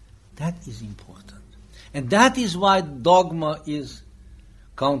 That is important. And that is why dogma is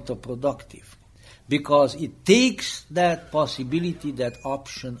counterproductive. Because it takes that possibility, that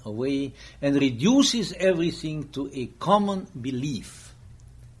option away, and reduces everything to a common belief.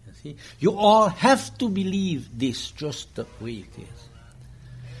 You see? You all have to believe this just the way it is.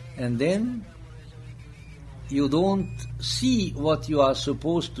 And then you don't see what you are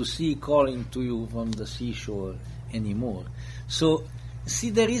supposed to see calling to you from the seashore anymore. So, see,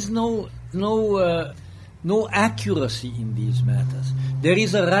 there is no accuracy in these matters. There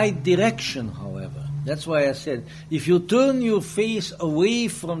is a right direction, however. That's why I said, if you turn your face away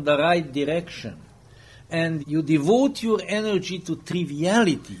from the right direction and you devote your energy to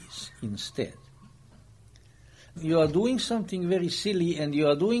trivialities instead, you are doing something very silly, and you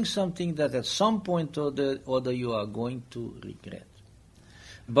are doing something that at some point or the other you are going to regret.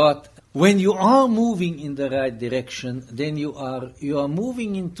 But when you are moving in the right direction, then you are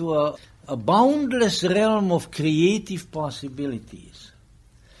moving into a boundless realm of creative possibilities,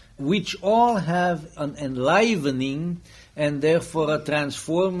 which all have an enlivening and therefore a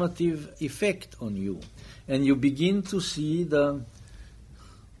transformative effect on you. And you begin to see the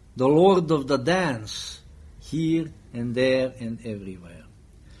Lord of the dance here and there and everywhere.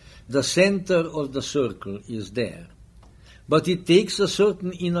 The center of the circle is there. But it takes a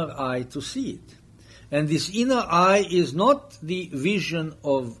certain inner eye to see it. And this inner eye is not the vision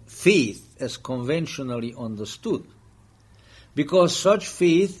of faith as conventionally understood, because such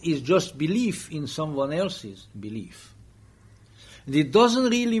faith is just belief in someone else's belief. And it doesn't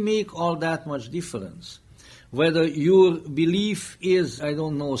really make all that much difference whether your belief is, I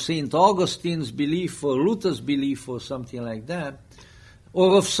don't know, St. Augustine's belief or Luther's belief or something like that,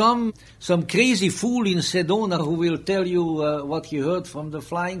 or of some crazy fool in Sedona who will tell you what he heard from the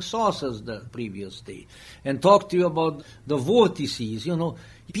flying saucers the previous day, and talk to you about the vortices.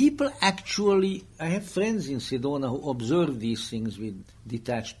 People actually, I have friends in Sedona who observe these things with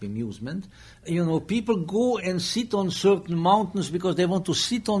detached bemusement. People go and sit on certain mountains because they want to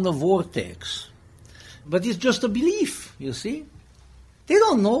sit on the vortex. But it's just a belief, you see. They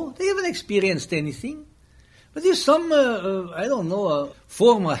don't know. They haven't experienced anything. But there's some, a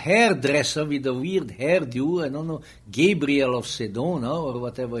former hairdresser with a weird hairdo, I don't know, Gabriel of Sedona, or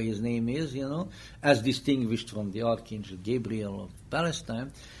whatever his name is, as distinguished from the Archangel Gabriel of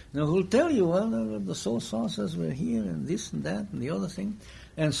Palestine, who'll tell you, well, the soul saucers were here, and this and that, and the other thing,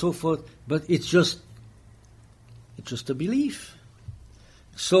 and so forth. But it's just a belief.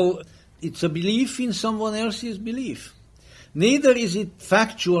 So, it's a belief in someone else's belief. Neither is it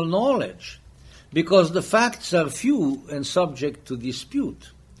factual knowledge, because the facts are few and subject to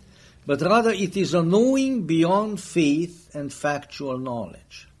dispute. but rather it is a knowing beyond faith and factual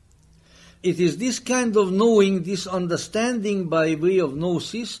knowledge. It is this kind of knowing, this understanding by way of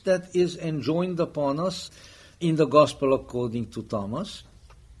gnosis, that is enjoined upon us in the Gospel according to Thomas.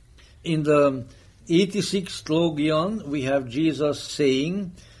 In the 86th Logion, we have Jesus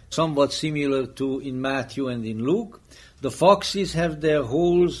saying, somewhat similar to in Matthew and in Luke, the foxes have their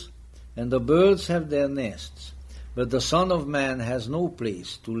holes and the birds have their nests, but the Son of Man has no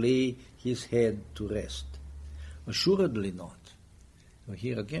place to lay his head to rest. Assuredly not. So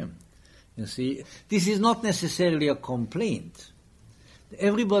here again, you see, this is not necessarily a complaint.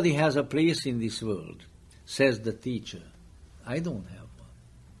 Everybody has a place in this world, says the teacher. I don't have one.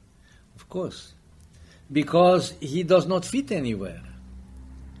 Of course. Because he does not fit anywhere.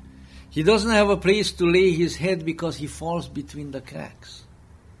 He doesn't have a place to lay his head because he falls between the cracks.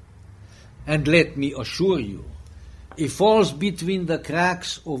 And let me assure you, he falls between the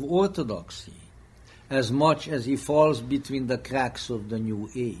cracks of orthodoxy as much as he falls between the cracks of the New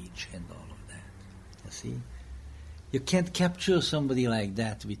Age and all of that. You see? You can't capture somebody like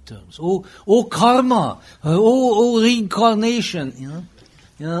that with terms. Oh, karma! Oh, reincarnation!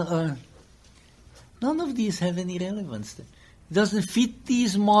 None of these have any relevance. It doesn't fit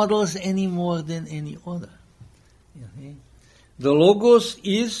these models any more than any other. Okay? The Logos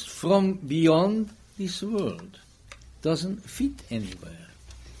is from beyond this world. Doesn't fit anywhere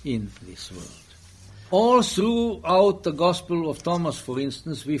in this world. All throughout the Gospel of Thomas, for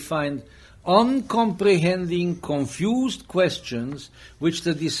instance, we find uncomprehending, confused questions which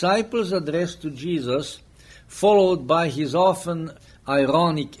the disciples addressed to Jesus, followed by his often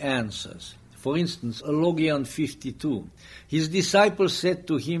ironic answers. For instance, Logion 52. His disciples said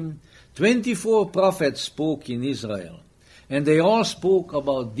to him, 24 prophets spoke in Israel, and they all spoke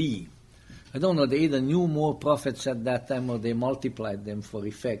about thee. I don't know, they either knew more prophets at that time or they multiplied them for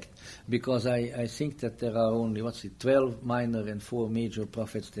effect, because I think that there are only, 12 minor and 4 major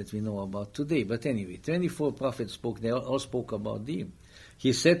prophets that we know about today. But anyway, 24 prophets spoke, they all spoke about thee.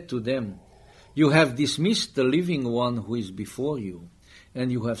 He said to them, you have dismissed the living one who is before you,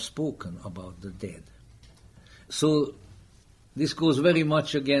 and you have spoken about the dead. So this goes very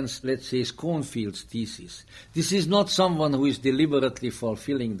much against, let's say, Schoenfield's thesis. This is not someone who is deliberately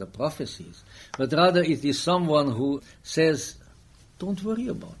fulfilling the prophecies, but rather it is someone who says, don't worry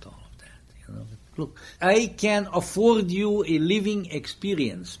about all of that. Look, I can afford you a living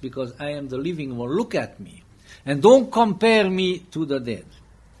experience because I am the living one. Look at me. And don't compare me to the dead.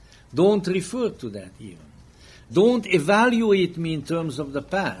 Don't refer to that even. Don't evaluate me in terms of the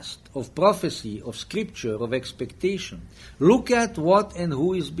past, of prophecy, of scripture, of expectation. Look at what and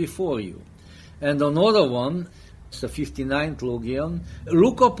who is before you. And another one, it's the 59th Logion,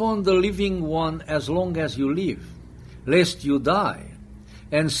 look upon the living one as long as you live, lest you die,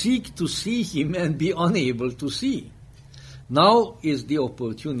 and seek to see him and be unable to see. Now is the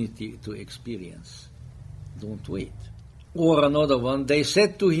opportunity to experience. Don't wait. Or another one, they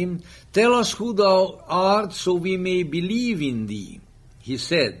said to him, tell us who thou art so we may believe in thee. He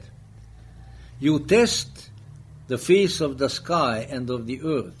said, you test the face of the sky and of the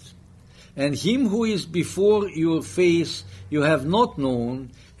earth, and him who is before your face you have not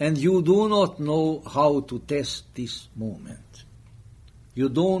known, and you do not know how to test this moment. You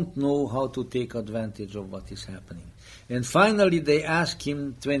don't know how to take advantage of what is happening. And finally they ask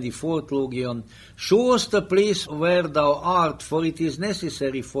him, 24th Logion, show us the place where thou art, for it is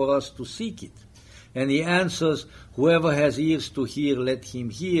necessary for us to seek it. And he answers, whoever has ears to hear, let him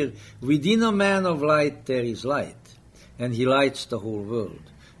hear. Within a man of light there is light, and he lights the whole world.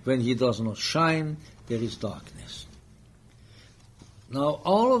 When he does not shine, there is darkness. Now,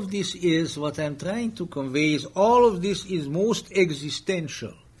 all of this is, what I'm trying to convey is, all of this is most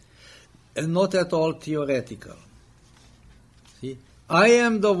existential, and not at all theoretical. See? I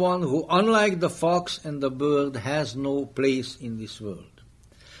am the one who, unlike the fox and the bird, has no place in this world.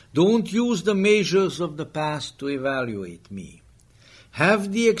 Don't use the measures of the past to evaluate me.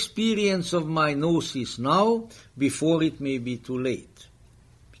 Have the experience of my gnosis now, before it may be too late,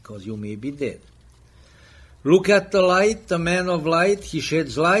 because you may be dead. Look at the light, the man of light, he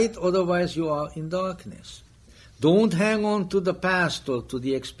sheds light, otherwise you are in darkness. Don't hang on to the past or to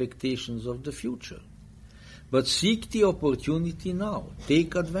the expectations of the future, but seek the opportunity now.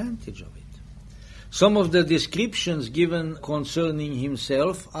 Take advantage of it. Some of the descriptions given concerning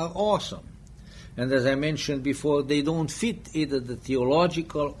himself are awesome. And as I mentioned before, they don't fit either the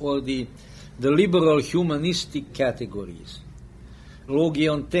theological or the liberal humanistic categories.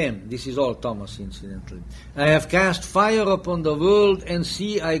 Logion 10, this is all Thomas incidentally. I have cast fire upon the world, and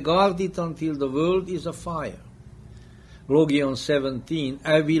see, I guard it until the world is afire. Logion 17,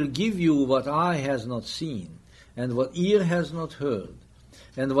 I will give you what eye has not seen, and what ear has not heard,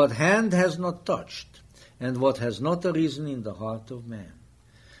 and what hand has not touched, and what has not arisen in the heart of man.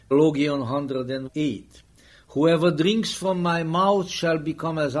 Logion 108, whoever drinks from my mouth shall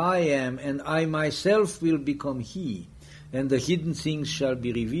become as I am, and I myself will become he, and the hidden things shall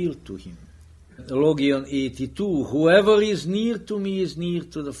be revealed to him. Logion 82, whoever is near to me is near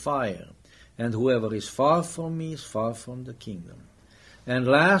to the fire, and whoever is far from me is far from the kingdom. And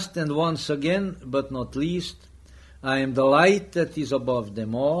last and once again, but not least, I am the light that is above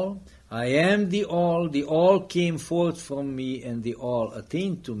them all. I am the all came forth from me, and the all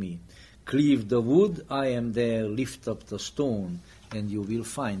attained to me. Cleave the wood, I am there, lift up the stone, and you will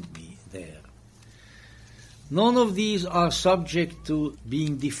find me there. None of these are subject to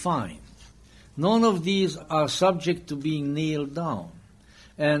being defined. None of these are subject to being nailed down.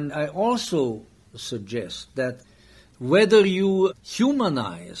 And I also suggest that whether you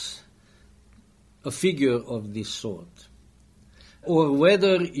humanize a figure of this sort, or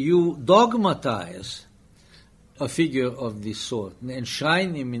whether you dogmatize a figure of this sort and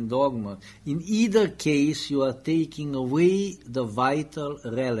enshrine him in dogma, in either case you are taking away the vital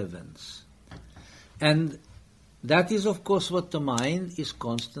relevance. And that is, of course, what the mind is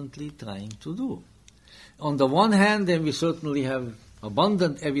constantly trying to do. On the one hand, and we certainly have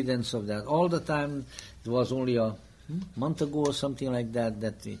abundant evidence of that all the time. It was only a month ago or something like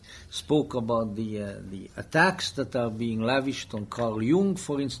that we spoke about the attacks that are being lavished on Carl Jung,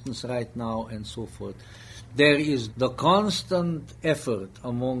 for instance, right now, and so forth. There is the constant effort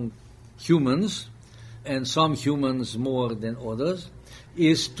among humans, and some humans more than others,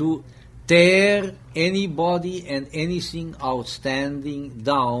 is to tear anybody and anything outstanding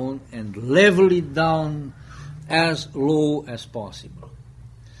down and level it down as low as possible.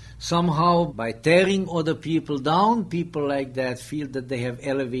 Somehow, by tearing other people down, people like that feel that they have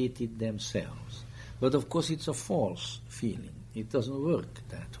elevated themselves. But of course it's a false feeling. It doesn't work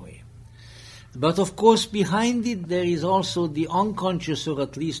that way. But of course behind it there is also the unconscious, or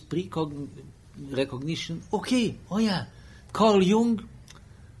at least recognition. Okay, oh yeah, Carl Jung,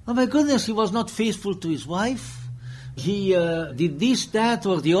 oh my goodness, he was not faithful to his wife. He did this, that,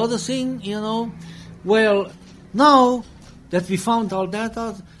 or the other thing, Well, now that we found all that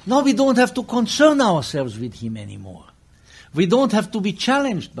out, now we don't have to concern ourselves with him anymore. We don't have to be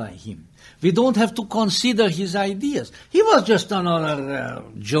challenged by him. We don't have to consider his ideas. He was just another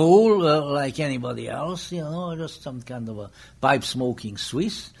Joel like anybody else, just some kind of a pipe-smoking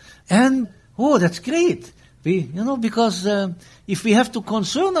Swiss. And, that's great. Because if we have to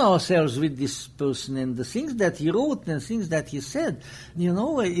concern ourselves with this person and the things that he wrote and things that he said,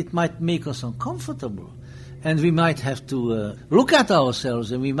 it might make us uncomfortable. And we might have to look at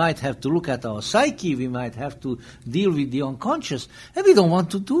ourselves, and we might have to look at our psyche, we might have to deal with the unconscious. And we don't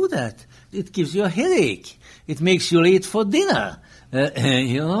want to do that. It gives you a headache. It makes you late for dinner.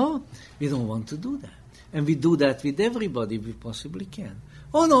 We don't want to do that. And we do that with everybody we possibly can.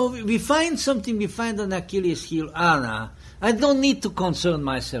 Oh no, we find something, we find an Achilles heel. No, I don't need to concern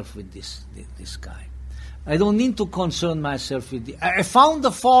myself with this guy. I don't need to concern myself with I found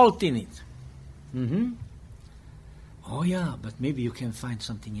a fault in it. Mm-hmm. Oh yeah, but maybe you can find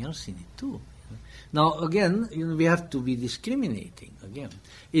something else in it too. Now again, we have to be discriminating again.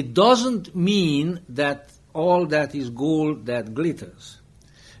 It doesn't mean that all that is gold that glitters.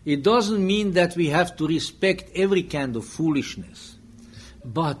 It doesn't mean that we have to respect every kind of foolishness.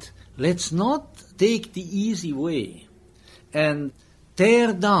 But let's not take the easy way and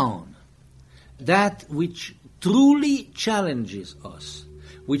tear down that which truly challenges us,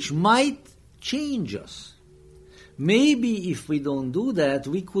 which might change us. Maybe if we don't do that,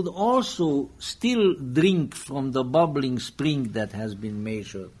 we could also still drink from the bubbling spring that has been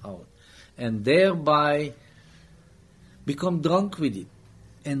measured out, and thereby become drunk with it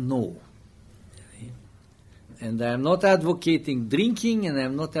and know. And I am not advocating drinking, and I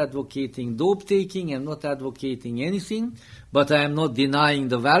am not advocating dope taking, I am not advocating anything, but I am not denying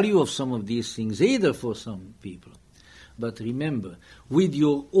the value of some of these things either for some people. But remember, with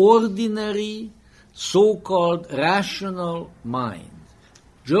your ordinary so-called rational mind,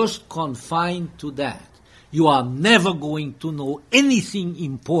 just confined to that, you are never going to know anything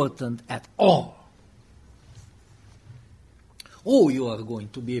important at all. You are going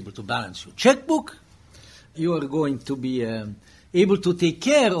to be able to balance your checkbook. You are going to be able to take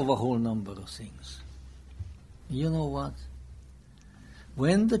care of a whole number of things. You know what?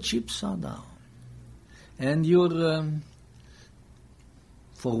 When the chips are down, and you're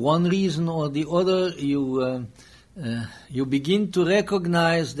for one reason or the other, you you begin to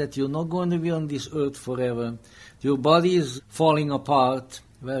recognize that you're not going to be on this earth forever. Your body is falling apart,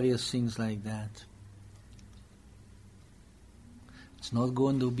 various things like that. It's not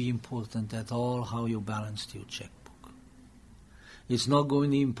going to be important at all how you balanced your checkbook. It's not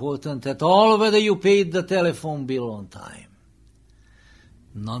going to be important at all whether you paid the telephone bill on time.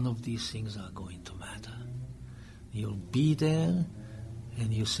 None of these things are going to matter. You'll be there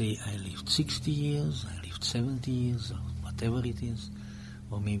and you say, I lived 60 years, I lived 70 years, or whatever it is,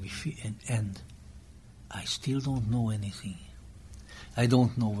 or maybe, and I still don't know anything. I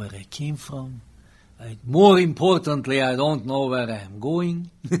don't know where I came from. More importantly, I don't know where I am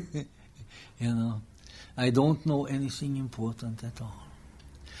going. I don't know anything important at all.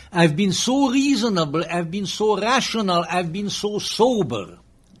 I've been so reasonable, I've been so rational, I've been so sober.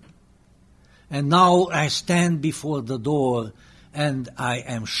 And now I stand before the door and I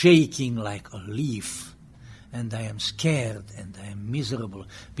am shaking like a leaf. And I am scared and I am miserable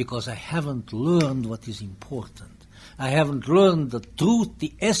because I haven't learned what is important. I haven't learned the truth,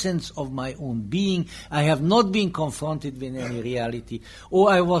 the essence of my own being. I have not been confronted with any reality. Oh,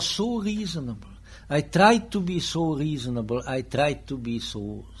 I was so reasonable. I tried to be so reasonable. I tried to be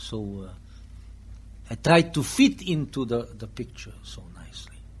I tried to fit into the picture so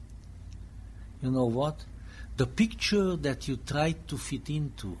nicely. You know what? The picture that you tried to fit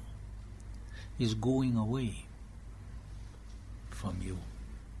into is going away from you.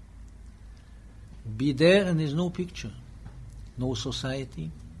 Be there and there's no picture, no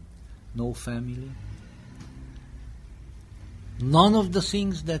society, no family. None of the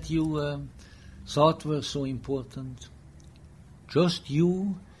things that you thought were so important. Just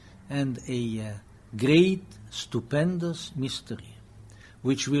you and a great, stupendous mystery,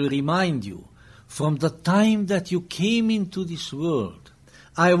 which will remind you, from the time that you came into this world,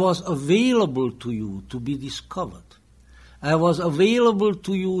 I was available to you to be discovered. I was available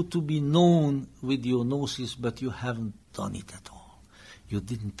to you to be known with your gnosis, but you haven't done it at all. You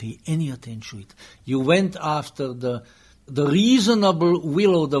didn't pay any attention to it. You went after the reasonable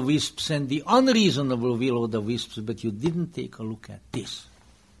will-o'-the-wisps and the unreasonable will-o'-the-wisps, but you didn't take a look at this.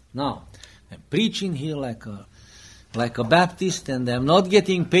 Now, I'm preaching here like a Baptist, and I'm not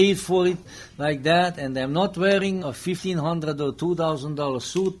getting paid for it like that, and I'm not wearing a $1,500 or $2,000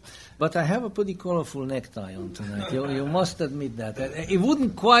 suit, but I have a pretty colorful necktie on tonight. You must admit that. It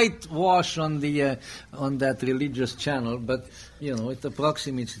wouldn't quite wash on that religious channel, but it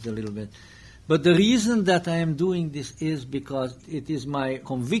approximates it a little bit. But the reason that I am doing this is because it is my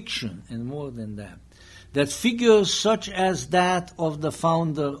conviction, and more than that figures such as that of the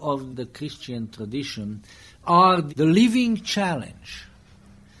founder of the Christian tradition are the living challenge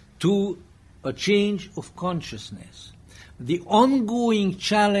to a change of consciousness, the ongoing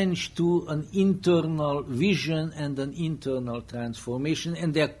challenge to an internal vision and an internal transformation,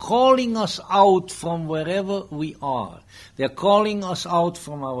 and they're calling us out from wherever we are. They're calling us out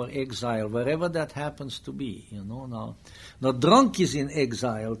from our exile, wherever that happens to be. Now, the drunk is in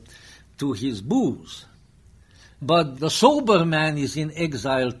exile to his booze, but the sober man is in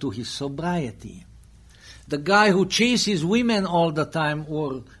exile to his sobriety. The guy who chases women all the time,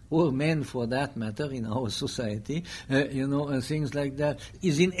 or men for that matter in our society, and things like that,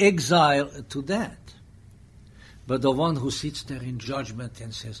 is in exile to that. But the one who sits there in judgment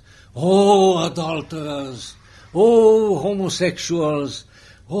and says, oh, adulterers, oh, homosexuals,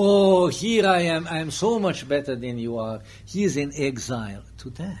 oh, here I am so much better than you are, he is in exile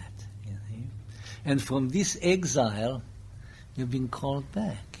to that. And from this exile, you've been called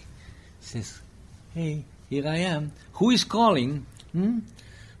back. He says, hey, here I am. Who is calling?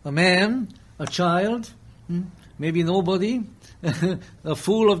 A man? A child? Maybe nobody? A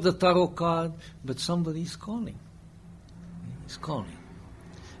fool of the tarot card? But somebody is calling. He's calling.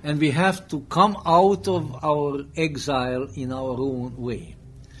 And we have to come out of our exile in our own way.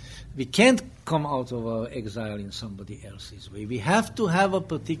 We can't come out of our exile in somebody else's way. We have to have a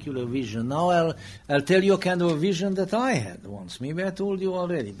particular vision. Now I'll tell you a kind of a vision that I had once. Maybe I told you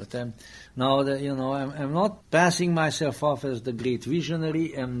already, but now that I'm not passing myself off as the great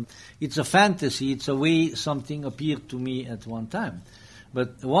visionary, and it's a fantasy. It's a way something appeared to me at one time.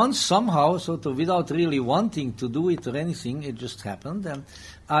 But once somehow, sort of without really wanting to do it or anything, it just happened. And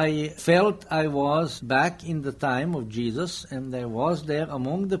I felt I was back in the time of Jesus, and I was there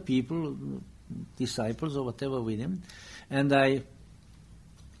among the people, disciples or whatever with him, and I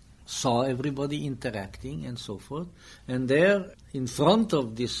saw everybody interacting and so forth. And there, in front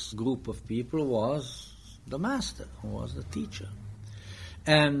of this group of people, was the master, who was the teacher.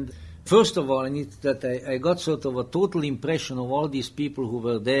 And First of all, I got sort of a total impression of all these people who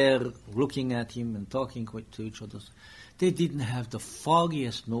were there looking at him and talking to each other. They didn't have the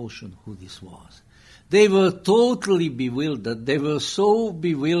foggiest notion who this was. They were totally bewildered. They were so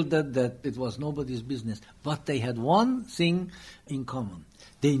bewildered that it was nobody's business. But they had one thing in common.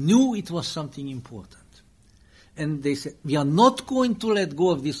 They knew it was something important. And they said, we are not going to let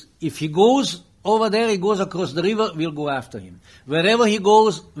go of this. If he goes over there, he goes across the river, we'll go after him. Wherever he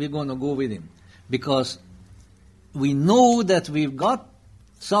goes, we're going to go with him. Because we know that we've got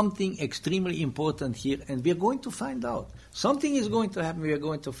something extremely important here, and we're going to find out. Something is going to happen, we are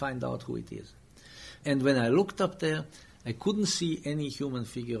going to find out who it is. And when I looked up there, I couldn't see any human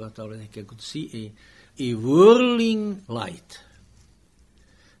figure at all. I could see a whirling light.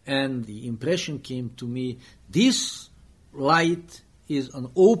 And the impression came to me, this light is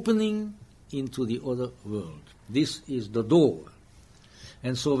an opening into the other world. This is the door.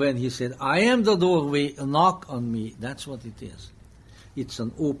 And so when he said, I am the doorway, knock on me, that's what it is. It's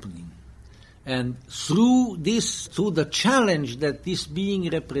an opening. And through the challenge that this being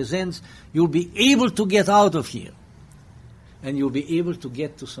represents, you'll be able to get out of here. And you'll be able to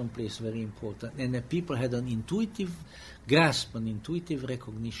get to some place very important. And the people had an intuitive grasp, an intuitive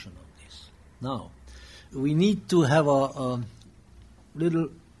recognition of this. Now, we need to have a little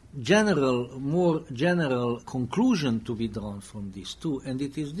more general conclusion to be drawn from this too, and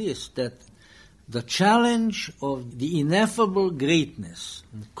it is this, that the challenge of the ineffable greatness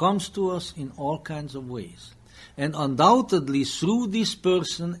comes to us in all kinds of ways. And undoubtedly through this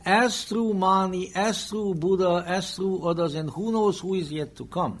person, as through Mani, as through Buddha, as through others, and who knows who is yet to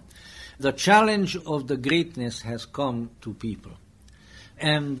come, the challenge of the greatness has come to people.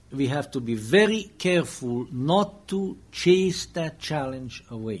 And we have to be very careful not to chase that challenge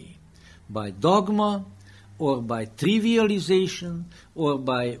away by dogma or by trivialization or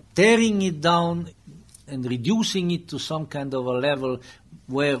by tearing it down and reducing it to some kind of a level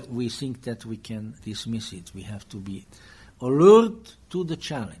where we think that we can dismiss it. We have to be alert to the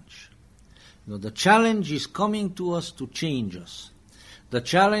challenge. The challenge is coming to us to change us. The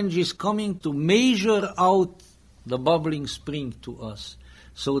challenge is coming to measure out the bubbling spring to us,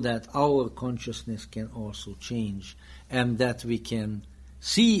 so that our consciousness can also change and that we can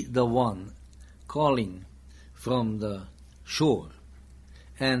see the one calling from the shore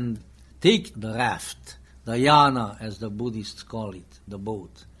and take the raft, the yana as the Buddhists call it, the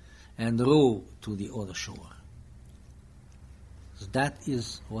boat, and row to the other shore. That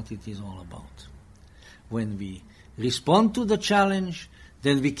is what it is all about. When we respond to the challenge,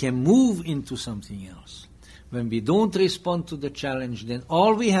 then we can move into something else. When we don't respond to the challenge, then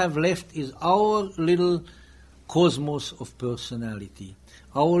all we have left is our little cosmos of personality,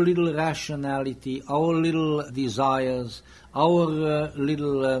 our little rationality, our little desires, our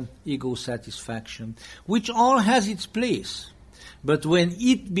little ego satisfaction, which all has its place. But when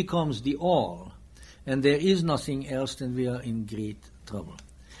it becomes the all, and there is nothing else, then we are in great trouble.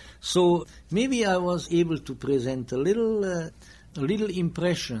 So maybe I was able to present a little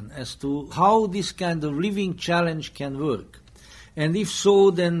impression as to how this kind of living challenge can work. And if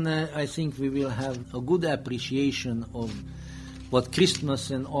so, then I think we will have a good appreciation of what Christmas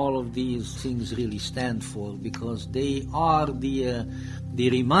and all of these things really stand for, because they are the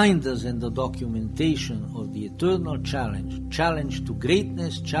reminders and the documentation of the eternal challenge to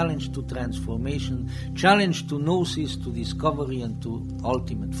greatness, challenge to transformation, challenge to gnosis, to discovery, and to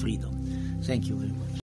ultimate freedom. Thank you very much.